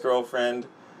my ex-girlfriend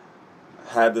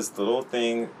had this little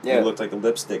thing that looked like a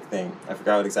lipstick thing. I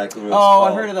forgot exactly what it was called.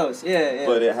 I've heard of those. Yeah.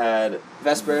 But it had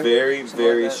Vesper, very,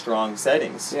 very strong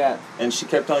settings. Yeah. And she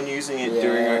kept on using it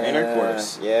during our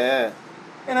intercourse. Yeah.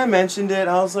 And I mentioned it.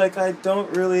 I was like, I don't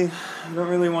really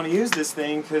want to use this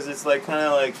thing because it's like kind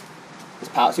of like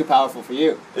it's too powerful for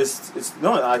you.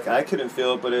 I couldn't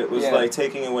feel it, but it was like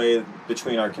taking away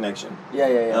between our connection. Yeah.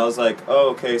 And I was like,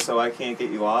 oh, okay, so I can't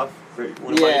get you off.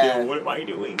 What am I doing? What am I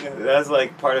doing? That's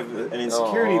like part of an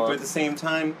insecurity, but at the same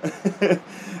time,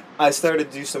 I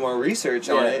started to do some more research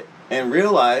on it and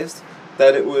realized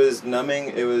that it was numbing.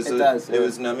 It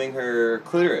was numbing her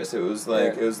clitoris. It was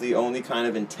like it was the only kind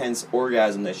of intense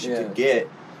orgasm that she could get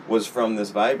was from this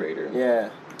vibrator.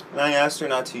 Yeah. And I asked her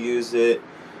not to use it.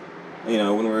 You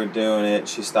know, when we were doing it,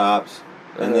 she stopped,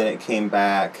 and then it came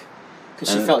back.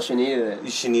 Because she felt she needed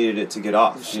it. She needed it to get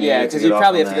off. Because you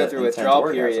probably have to go through a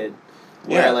withdrawal period.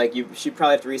 Where, like, she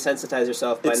probably have to resensitize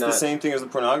herself by It's the same thing as the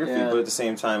pornography, but at the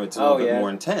same time, it's a little bit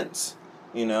more intense.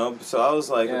 You know? So I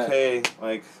was like, okay,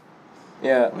 like...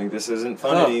 Yeah. Like, this isn't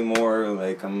fun anymore.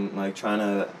 Like, I'm, like, trying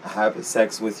to have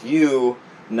sex with you,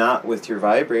 not with your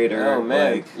vibrator. Oh,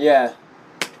 man. Like, yeah.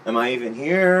 Am I even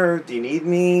here? Do you need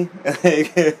me? No,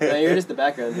 you're just the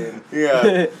background dude.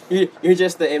 Yeah. You're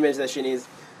just the image that she needs.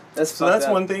 That's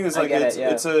one thing. Is like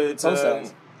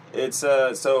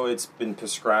so it's been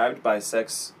prescribed by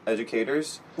sex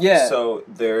educators. Yeah. So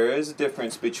there is a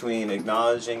difference between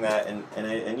acknowledging that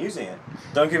and using it.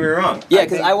 Don't get me wrong. Yeah,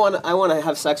 because I want to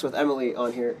have sex with Emily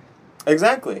on here.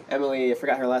 Exactly. Emily, I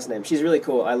forgot her last name. She's really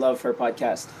cool. I love her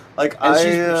podcast. Like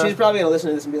she's probably gonna listen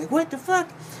to this and be like, "What the fuck?"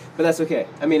 But that's okay.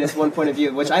 I mean, it's one point of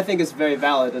view, which I think is very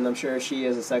valid, and I'm sure she,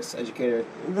 as a sex educator,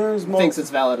 thinks it's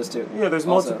valid as too. Yeah, there's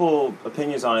multiple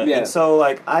opinions on it, and so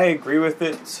like I agree with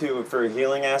it for a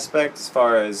healing aspect as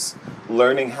far as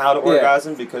learning how to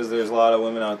orgasm, because there's a lot of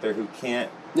women out there who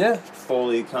can't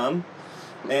fully come,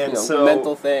 and so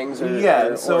mental things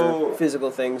or physical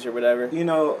things or whatever. You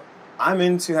know, I'm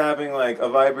into having like a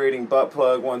vibrating butt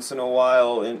plug once in a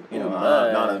while, and you know,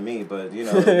 not on me, but you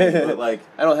know, but like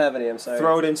I don't have any. I'm sorry.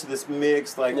 Throw it into this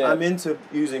mix. Like I'm into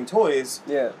using toys.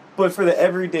 Yeah. But for the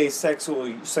everyday sexual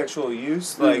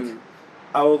use, like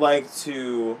I would like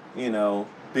to, you know,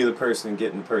 be the person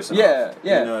getting the person off.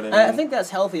 Yeah. You know what I mean? I think that's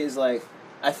healthy. Is like,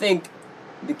 I think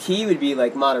the key would be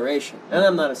like moderation. And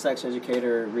I'm not a sex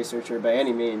educator or researcher by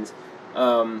any means.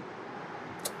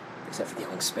 Except for the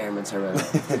young experiments around.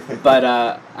 But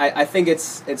I think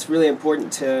it's really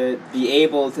important to be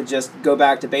able to just go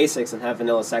back to basics and have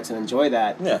vanilla sex and enjoy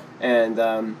that. Yeah.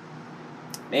 And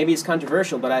maybe it's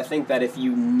controversial, but I think that if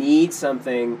you need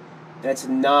something that's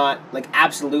not, like,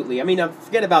 absolutely... I mean,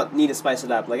 forget about need to spice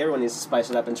it up. Like, everyone needs to spice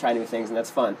it up and try new things, and that's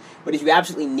fun. But if you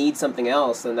absolutely need something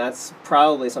else, then that's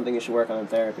probably something you should work on in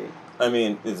therapy. I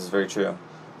mean, this is very true.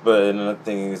 But another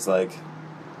thing is, like,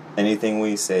 anything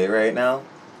we say right now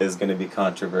is going to be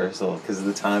controversial because of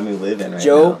the time we live in right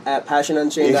now.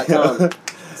 Joe@passionunchained.com.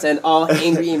 Send all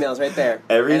angry emails right there.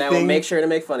 And I will make sure to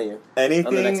make fun of you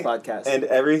on the next podcast. And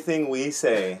everything we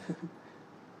say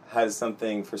has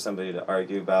something for somebody to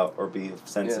argue about or be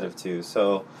sensitive to.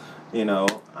 So,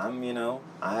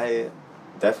 I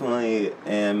definitely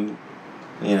am,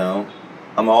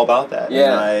 I'm all about that.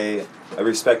 Yeah. And I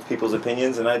respect people's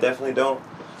opinions, and I definitely don't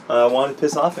want to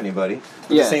piss off anybody. At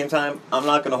the same time, I'm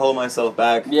not going to hold myself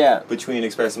back between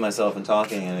expressing myself and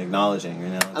talking and acknowledging,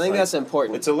 I think that's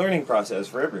important. It's a learning process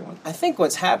for everyone. I think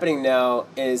what's happening now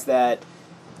is that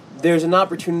there's an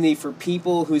opportunity for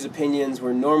people whose opinions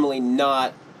were normally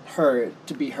not heard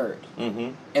to be heard. Mm-hmm.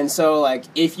 And so, like,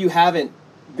 if you haven't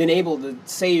been able to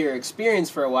say your experience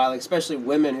for a while, like, especially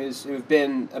women who've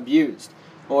been abused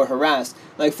or harassed,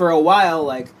 like, for a while,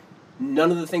 like,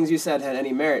 none of the things you said had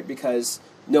any merit because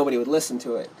nobody would listen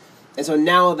to it. And so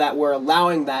now that we're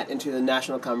allowing that into the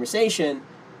national conversation,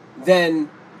 then,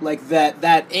 like,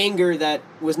 that anger that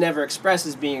was never expressed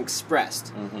is being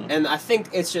expressed. Mm-hmm. And I think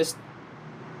it's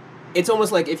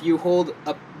almost like if you hold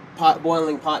a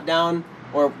boiling pot down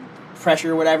or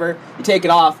pressure or whatever, you take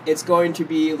it off, it's going to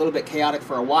be a little bit chaotic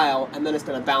for a while, and then it's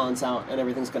going to balance out and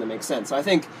everything's going to make sense. So I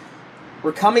think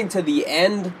we're coming to the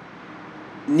end,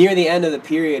 near the end of the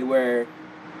period where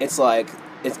it's like,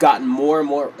 it's gotten more and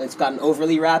more, it's gotten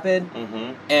overly rapid,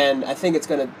 and I think it's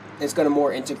gonna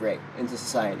more integrate into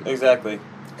society. Exactly.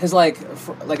 Because like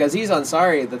Aziz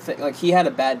Ansari, he had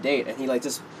a bad date, and he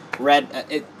just read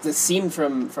it. It seemed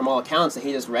from all accounts that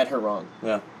he just read her wrong.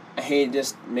 Yeah. And he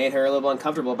just made her a little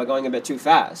uncomfortable by going a bit too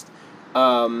fast.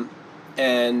 And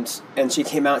she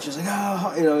came out, and she was like,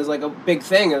 oh, it was like a big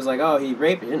thing. It was like, oh, he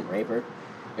didn't rape her.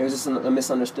 It was just a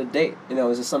misunderstood date. It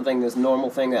was just this normal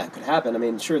thing that could happen. I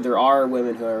mean, sure, there are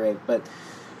women who are raped, but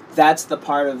that's the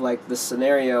part of, like, the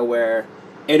scenario where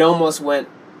it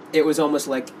was almost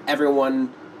like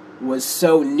everyone was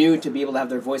so new to be able to have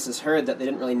their voices heard that they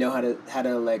didn't really know how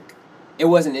to like, it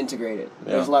wasn't integrated.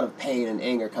 Yeah. There was a lot of pain and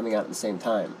anger coming out at the same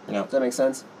time. Yeah. Does that make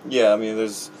sense? Yeah, I mean,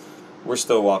 we're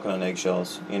still walking on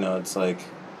eggshells. It's like,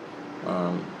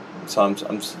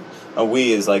 so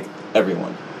we is like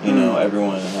everyone.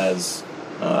 Everyone has.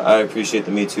 I appreciate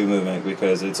the Me Too movement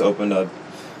because it's opened up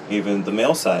even the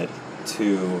male side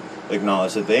to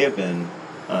acknowledge that they have been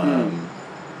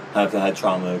have had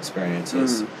trauma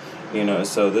experiences.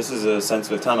 So this is a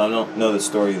sensitive time. I don't know the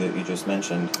story that you just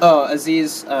mentioned. Oh,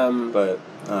 Aziz. But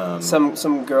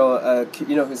some girl.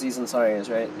 You know who Aziz Ansari is,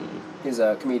 right? He's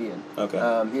a comedian.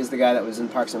 Okay. He's the guy that was in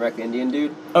Parks and Rec, the Indian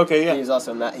dude. Okay, yeah. He's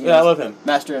also I love him.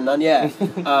 Master and None, yeah.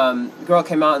 The girl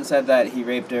came out and said that he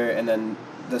raped her, and then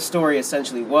the story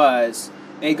essentially was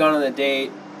they'd gone on a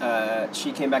date.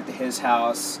 She came back to his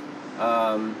house,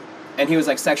 and he was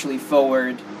like sexually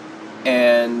forward,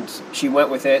 and she went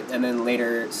with it, and then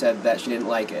later said that she didn't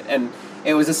like it. And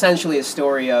it was essentially a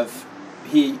story of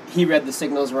he read the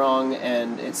signals wrong,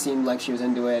 and it seemed like she was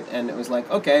into it, and it was like,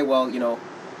 okay, well,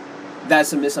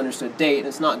 that's a misunderstood date, and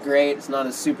it's not great, it's not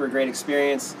a super great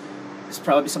experience, it's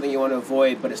probably something you want to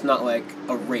avoid, but it's not like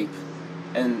a rape.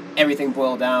 And everything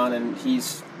boiled down, and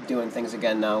he's doing things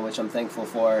again now, which I'm thankful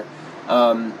for.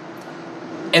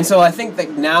 And so I think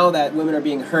that now that women are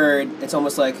being heard, it's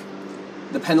almost like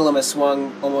the pendulum has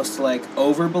swung almost to like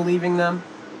over-believing them,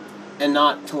 and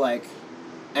not to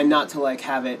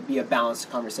have it be a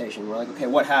balanced conversation. We're like, okay,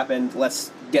 what happened?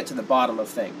 Let's get to the bottom of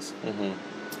things.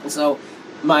 Mm-hmm. And so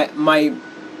my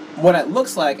what it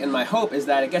looks like and my hope is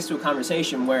that it gets to a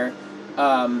conversation where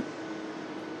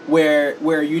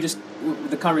you just,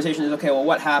 the conversation is, okay, well,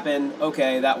 what happened?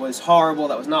 Okay, that was horrible,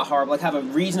 that was not horrible. Like, have a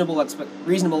reasonable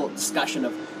discussion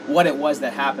of what it was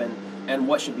that happened and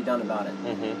what should be done about it.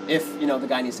 Mm-hmm. If, the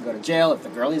guy needs to go to jail, if the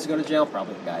girl needs to go to jail,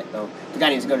 probably the guy, though. If the guy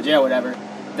needs to go to jail, whatever,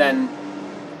 then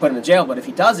put him in jail. But if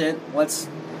he doesn't, let's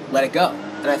let it go.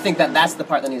 And I think that that's the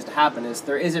part that needs to happen, is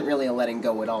there isn't really a letting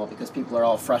go at all, because people are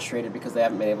all frustrated because they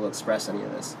haven't been able to express any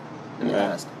of this in the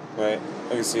past. Right.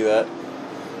 I can see that.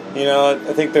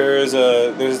 I think there's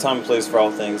a time and place for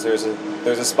all things. There's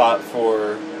there's a spot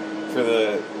for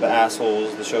the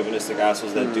assholes, the chauvinistic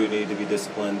assholes that do need to be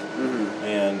disciplined,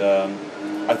 and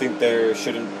I think there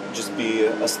shouldn't just be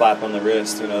a slap on the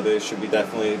wrist. You know, there should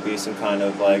definitely be some kind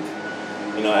of like,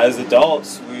 you know, as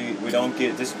adults we don't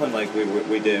get disciplined like we would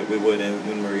when we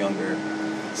were younger.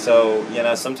 So you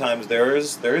know, sometimes there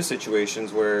is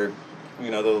situations where,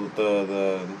 you know,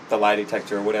 the lie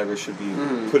detector or whatever should be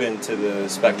put into the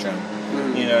spectrum.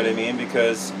 You know what I mean?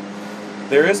 Because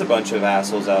there is a bunch of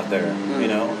assholes out there, you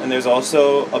know, and there's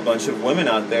also a bunch of women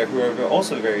out there who are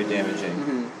also very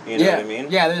damaging. You know what I mean?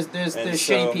 Yeah, there's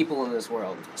shitty people in this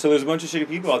world. So there's a bunch of shitty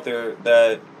people out there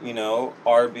that, you know,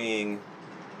 are being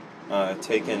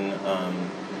taken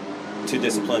to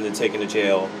discipline and taken to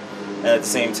jail. And at the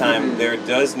same time, there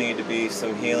does need to be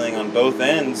some healing on both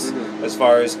ends as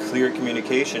far as clear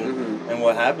communication and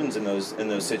what happens in those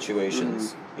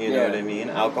situations. You know what I mean?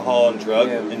 Alcohol and drug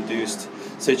induced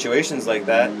situations like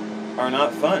that are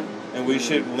not fun, and we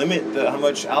should limit how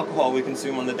much alcohol we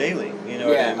consume on the daily. You know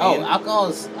what I mean? Oh, alcohol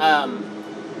is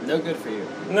no good for you.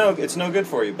 No, it's no good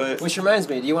for you. But which reminds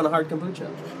me, do you want a hard kombucha?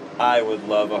 I would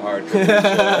love a hard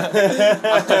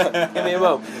kombucha. Give me a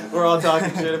mo. We're all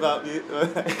talking shit about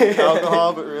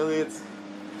alcohol, but really it's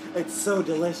so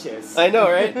delicious. I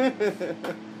know, right?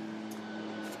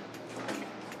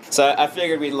 So I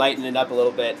figured we'd lighten it up a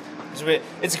little bit.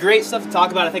 It's great stuff to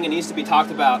talk about. I think it needs to be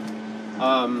talked about.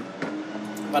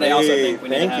 But I also think we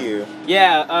need to have... Thank you.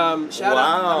 Yeah, shout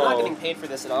out... I'm not getting paid for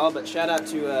this at all, but shout out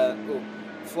to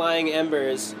Flying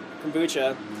Embers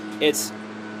Kombucha. It's...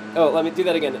 Oh, let me do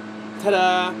that again.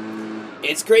 Ta-da!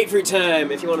 It's grapefruit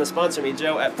time. If you want to sponsor me,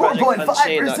 Joe at projectunchained.com.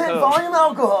 4.5% volume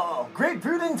alcohol.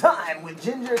 Grapefruiting time with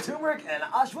ginger, turmeric, and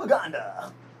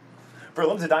ashwagandha. For a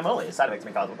limited time only, side effects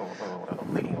may cause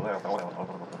leaking.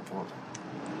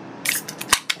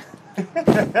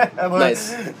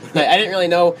 Nice. I didn't really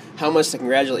know how much to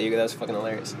congratulate you, because that was fucking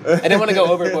hilarious. I didn't want to go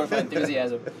overboard with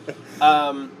enthusiasm.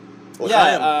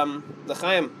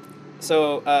 L'chaim.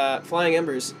 So, Flying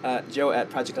Embers, Joe at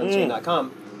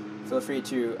projectunchained.com. Feel free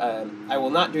to... I will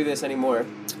not do this anymore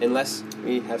unless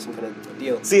we have some kind of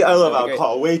deal. See, I love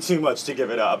alcohol way too much to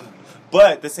give it up.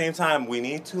 But at the same time, we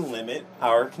need to limit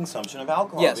our consumption of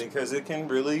alcohol. Yes. Because it can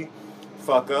really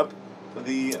fuck up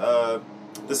the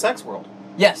sex world.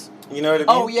 Yes. You know what I mean?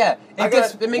 Oh, yeah. It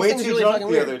makes way things too really drunk fucking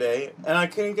the weird. other day, and I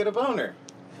couldn't get a boner.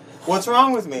 What's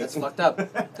wrong with me? That's fucked up.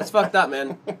 That's fucked up,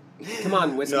 man. Come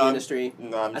on, whiskey industry.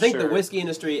 I'm I think sure. the whiskey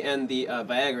industry and the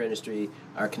Viagra industry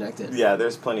are connected. Yeah,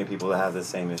 there's plenty of people that have the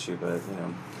same issue, but, you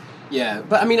know. Yeah,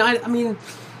 but I mean...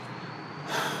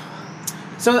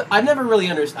 So I've never really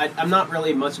understood... I'm not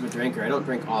really much of a drinker. I don't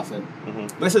drink often.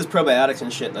 This is probiotics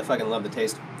and shit, and I fucking love the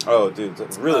taste. Oh, dude,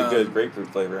 it's really good grapefruit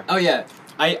flavor. Oh, yeah.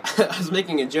 I was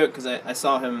making a joke because I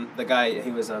saw him, the guy,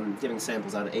 he was giving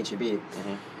samples out at H-E-B.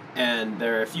 And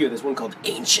there are a few. There's one called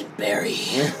Ancient Berry.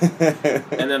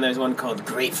 And then there's one called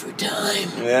Grapefruit Time.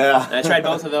 Yeah. And I tried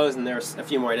both of those, and there's a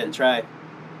few more I didn't try.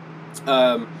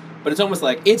 But it's almost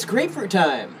like, it's grapefruit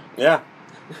time. Yeah.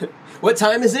 What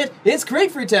time is it? It's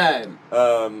grapefruit time.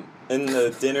 In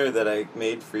the dinner that I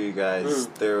made for you guys,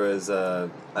 there was, I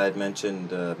had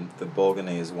mentioned the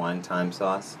Bolognese wine time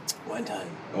sauce. Wine time.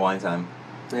 Wine time.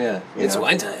 Yeah. It's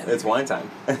wine time. It's wine time.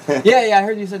 Yeah, I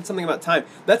heard you said something about time.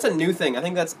 That's a new thing. I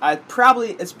think it's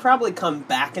probably come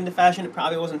back into fashion. It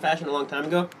probably wasn't fashion a long time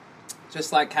ago.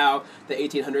 Just like how the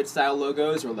 1800 style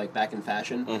logos were like back in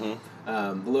fashion.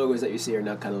 The logos that you see are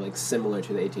now kind of like similar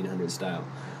to the 1800 style.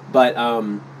 But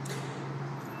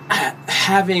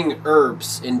having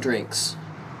herbs in drinks,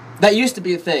 that used to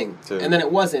be a thing, and then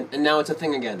it wasn't, and now it's a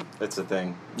thing again. It's a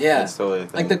thing. Yeah. It's totally a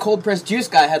thing. Like the cold pressed juice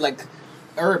guy had like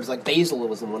herbs, like basil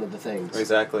was in one of the things.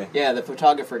 Exactly. Yeah, the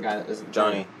photographer guy that was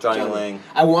Johnny Lang.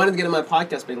 I wanted to get him on my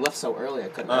podcast, but he left so early I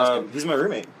couldn't ask him. He's my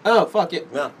roommate. Oh, fuck it.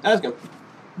 Yeah. Ask him.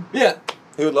 Yeah.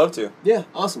 He would love to. Yeah,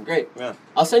 awesome, great. Yeah.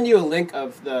 I'll send you a link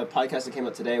of the podcast that came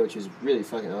out today, which is really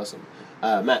fucking awesome.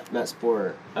 Matt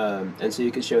Sporer. And so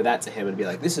you could show that to him and be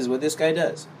like, this is what this guy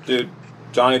does. Dude,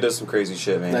 Johnny does some crazy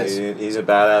shit, man. Nice. He's a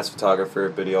badass photographer,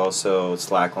 but he also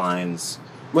slacklines.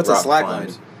 What's a rock slack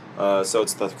climbs. So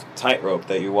it's the tightrope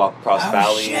that you walk across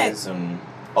valleys and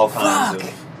all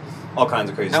kinds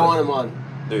of crazy I stuff. want him on.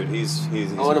 Dude, he's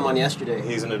I want him on yesterday.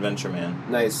 He's an adventure man.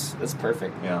 Nice. That's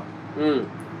perfect. Yeah.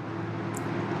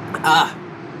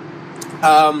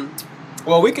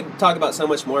 Well, we could talk about so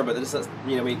much more, but this is, I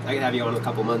could have you on in a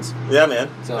couple months. Yeah, man.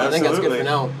 So I think that's good for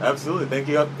now. Absolutely. Thank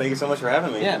you so much for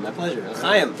having me. Yeah, my pleasure.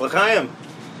 L'chaim. L'chaim.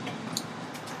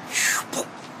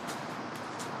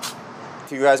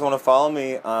 If you guys want to follow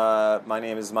me, my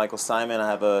name is Michael Simon. I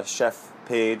have a chef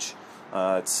page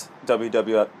It's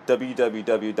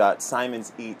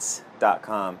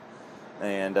www.simonseats.com,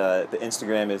 and the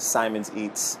Instagram is Simons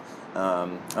Eats.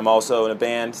 I'm also in a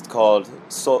band called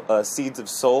Seeds of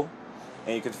Soul,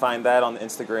 and you can find that on the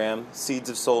Instagram, Seeds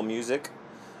of Soul Music.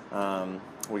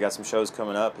 We got some shows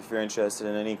coming up. If you're interested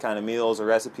in any kind of meals or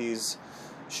recipes,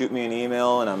 shoot me an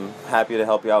email, and I'm happy to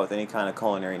help you out with any kind of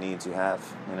culinary needs you have,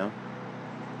 you know?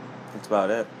 That's about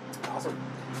it. Awesome.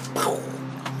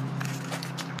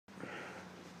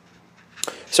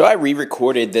 So I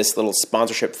re-recorded this little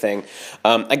sponsorship thing.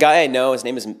 A guy I know, his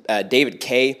name is David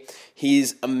K.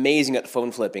 He's amazing at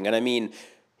phone flipping, and I mean,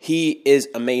 he is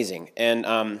amazing. And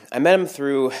I met him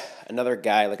through another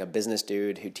guy, like a business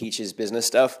dude who teaches business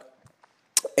stuff.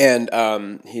 And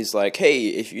he's like, hey,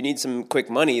 if you need some quick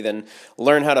money, then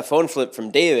learn how to phone flip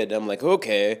from David. I'm like,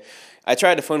 okay. I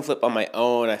tried to phone flip on my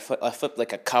own. I flipped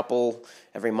like a couple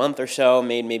every month or so,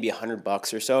 made maybe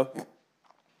 $100 or so.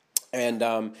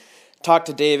 And talked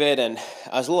to David, and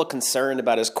I was a little concerned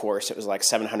about his course. It was like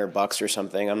 $700 or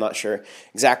something. I'm not sure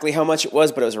exactly how much it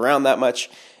was, but it was around that much.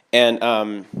 And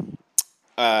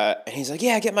he's like,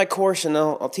 yeah, get my course and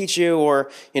I'll teach you,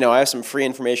 or, you know, I have some free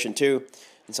information too.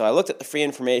 And so I looked at the free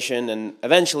information, and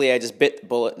eventually I just bit the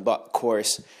bullet and bought the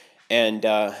course. And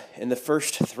in the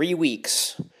first 3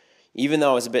 weeks, even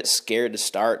though I was a bit scared to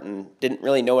start and didn't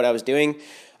really know what I was doing,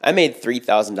 I made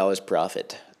 $3,000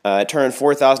 profit. I turned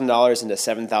 $4,000 into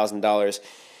 $7,000,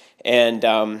 and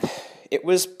it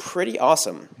was pretty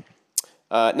awesome.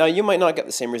 Now, you might not get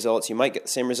the same results. You might get the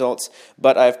same results,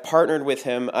 but I've partnered with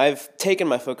him. I've taken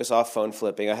my focus off phone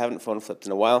flipping. I haven't phone flipped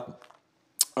in a while.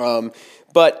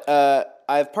 But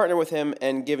I've partnered with him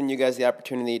and given you guys the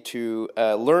opportunity to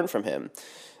learn from him.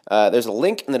 There's a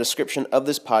link in the description of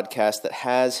this podcast that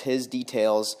has his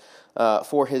details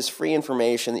for his free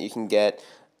information that you can get.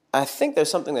 I think there's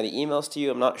something that he emails to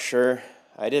you. I'm not sure.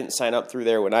 I didn't sign up through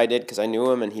there when I did because I knew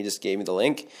him and he just gave me the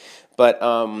link. But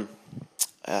I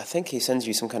think he sends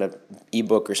you some kind of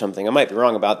ebook or something. I might be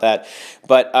wrong about that.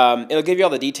 But it'll give you all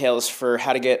the details for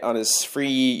how to get on his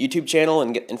free YouTube channel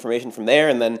and get information from there.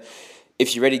 And then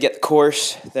if you're ready to get the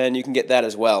course, then you can get that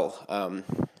as well.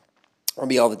 There'll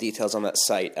be all the details on that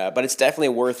site. But it's definitely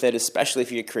worth it, especially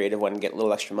if you're a creative one and get a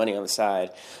little extra money on the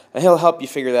side. And he'll help you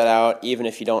figure that out even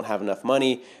if you don't have enough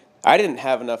money. I didn't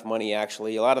have enough money,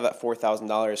 actually. A lot of that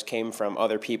 $4,000 came from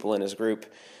other people in his group.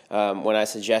 When I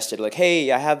suggested, like,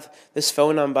 hey, I have this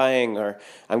phone I'm buying, or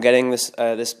I'm getting this,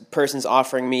 this person's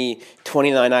offering me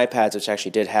 29 iPads, which actually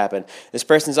did happen. This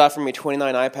person's offering me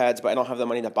 29 iPads, but I don't have the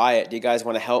money to buy it. Do you guys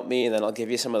want to help me? And then I'll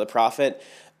give you some of the profit.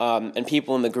 And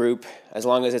people in the group, as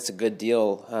long as it's a good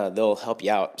deal, they'll help you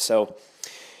out. So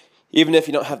even if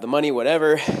you don't have the money,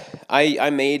 whatever, I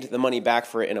made the money back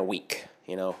for it in a week,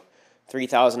 you know.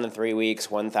 3,000 in 3 weeks,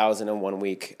 1,000 in 1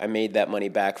 week. I made that money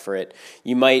back for it.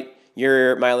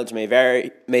 Your mileage may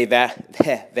vary.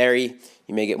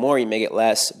 You may get more, you may get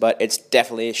less, but it's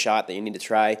definitely a shot that you need to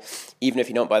try. Even if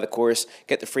you don't buy the course,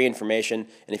 get the free information,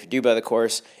 and if you do buy the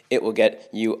course, it will get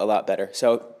you a lot better.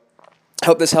 So I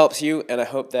hope this helps you, and I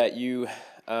hope that you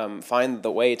find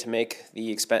the way to make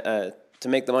the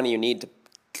money you need to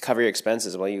cover your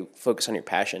expenses while you focus on your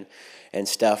passion and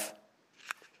stuff.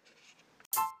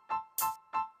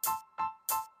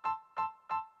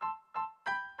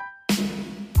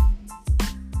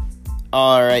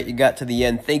 All right, you got to the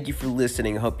end. Thank you for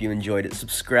listening. I hope you enjoyed it.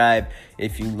 Subscribe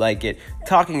if you like it.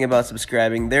 Talking about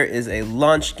subscribing, there is a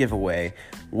launch giveaway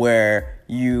where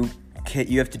you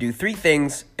have to do 3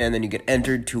 things, and then you get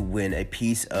entered to win a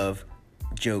piece of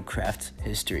Joe Craft's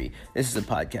history. This is a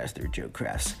podcaster, Joe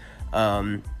Crafts.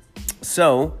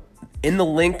 So, in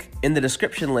the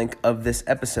description link of this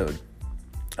episode,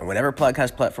 whatever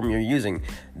podcast platform you're using,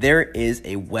 there is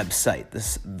a website.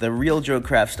 This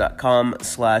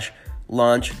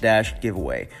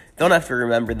therealjoecrafts.com/launch-giveaway. Don't have to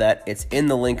remember that. It's in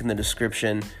the link in the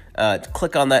description.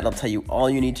 Click on that and I'll tell you all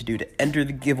you need to do to enter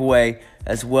the giveaway,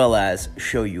 as well as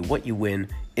show you what you win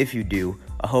if you do.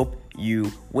 I hope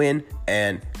you win,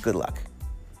 and good luck.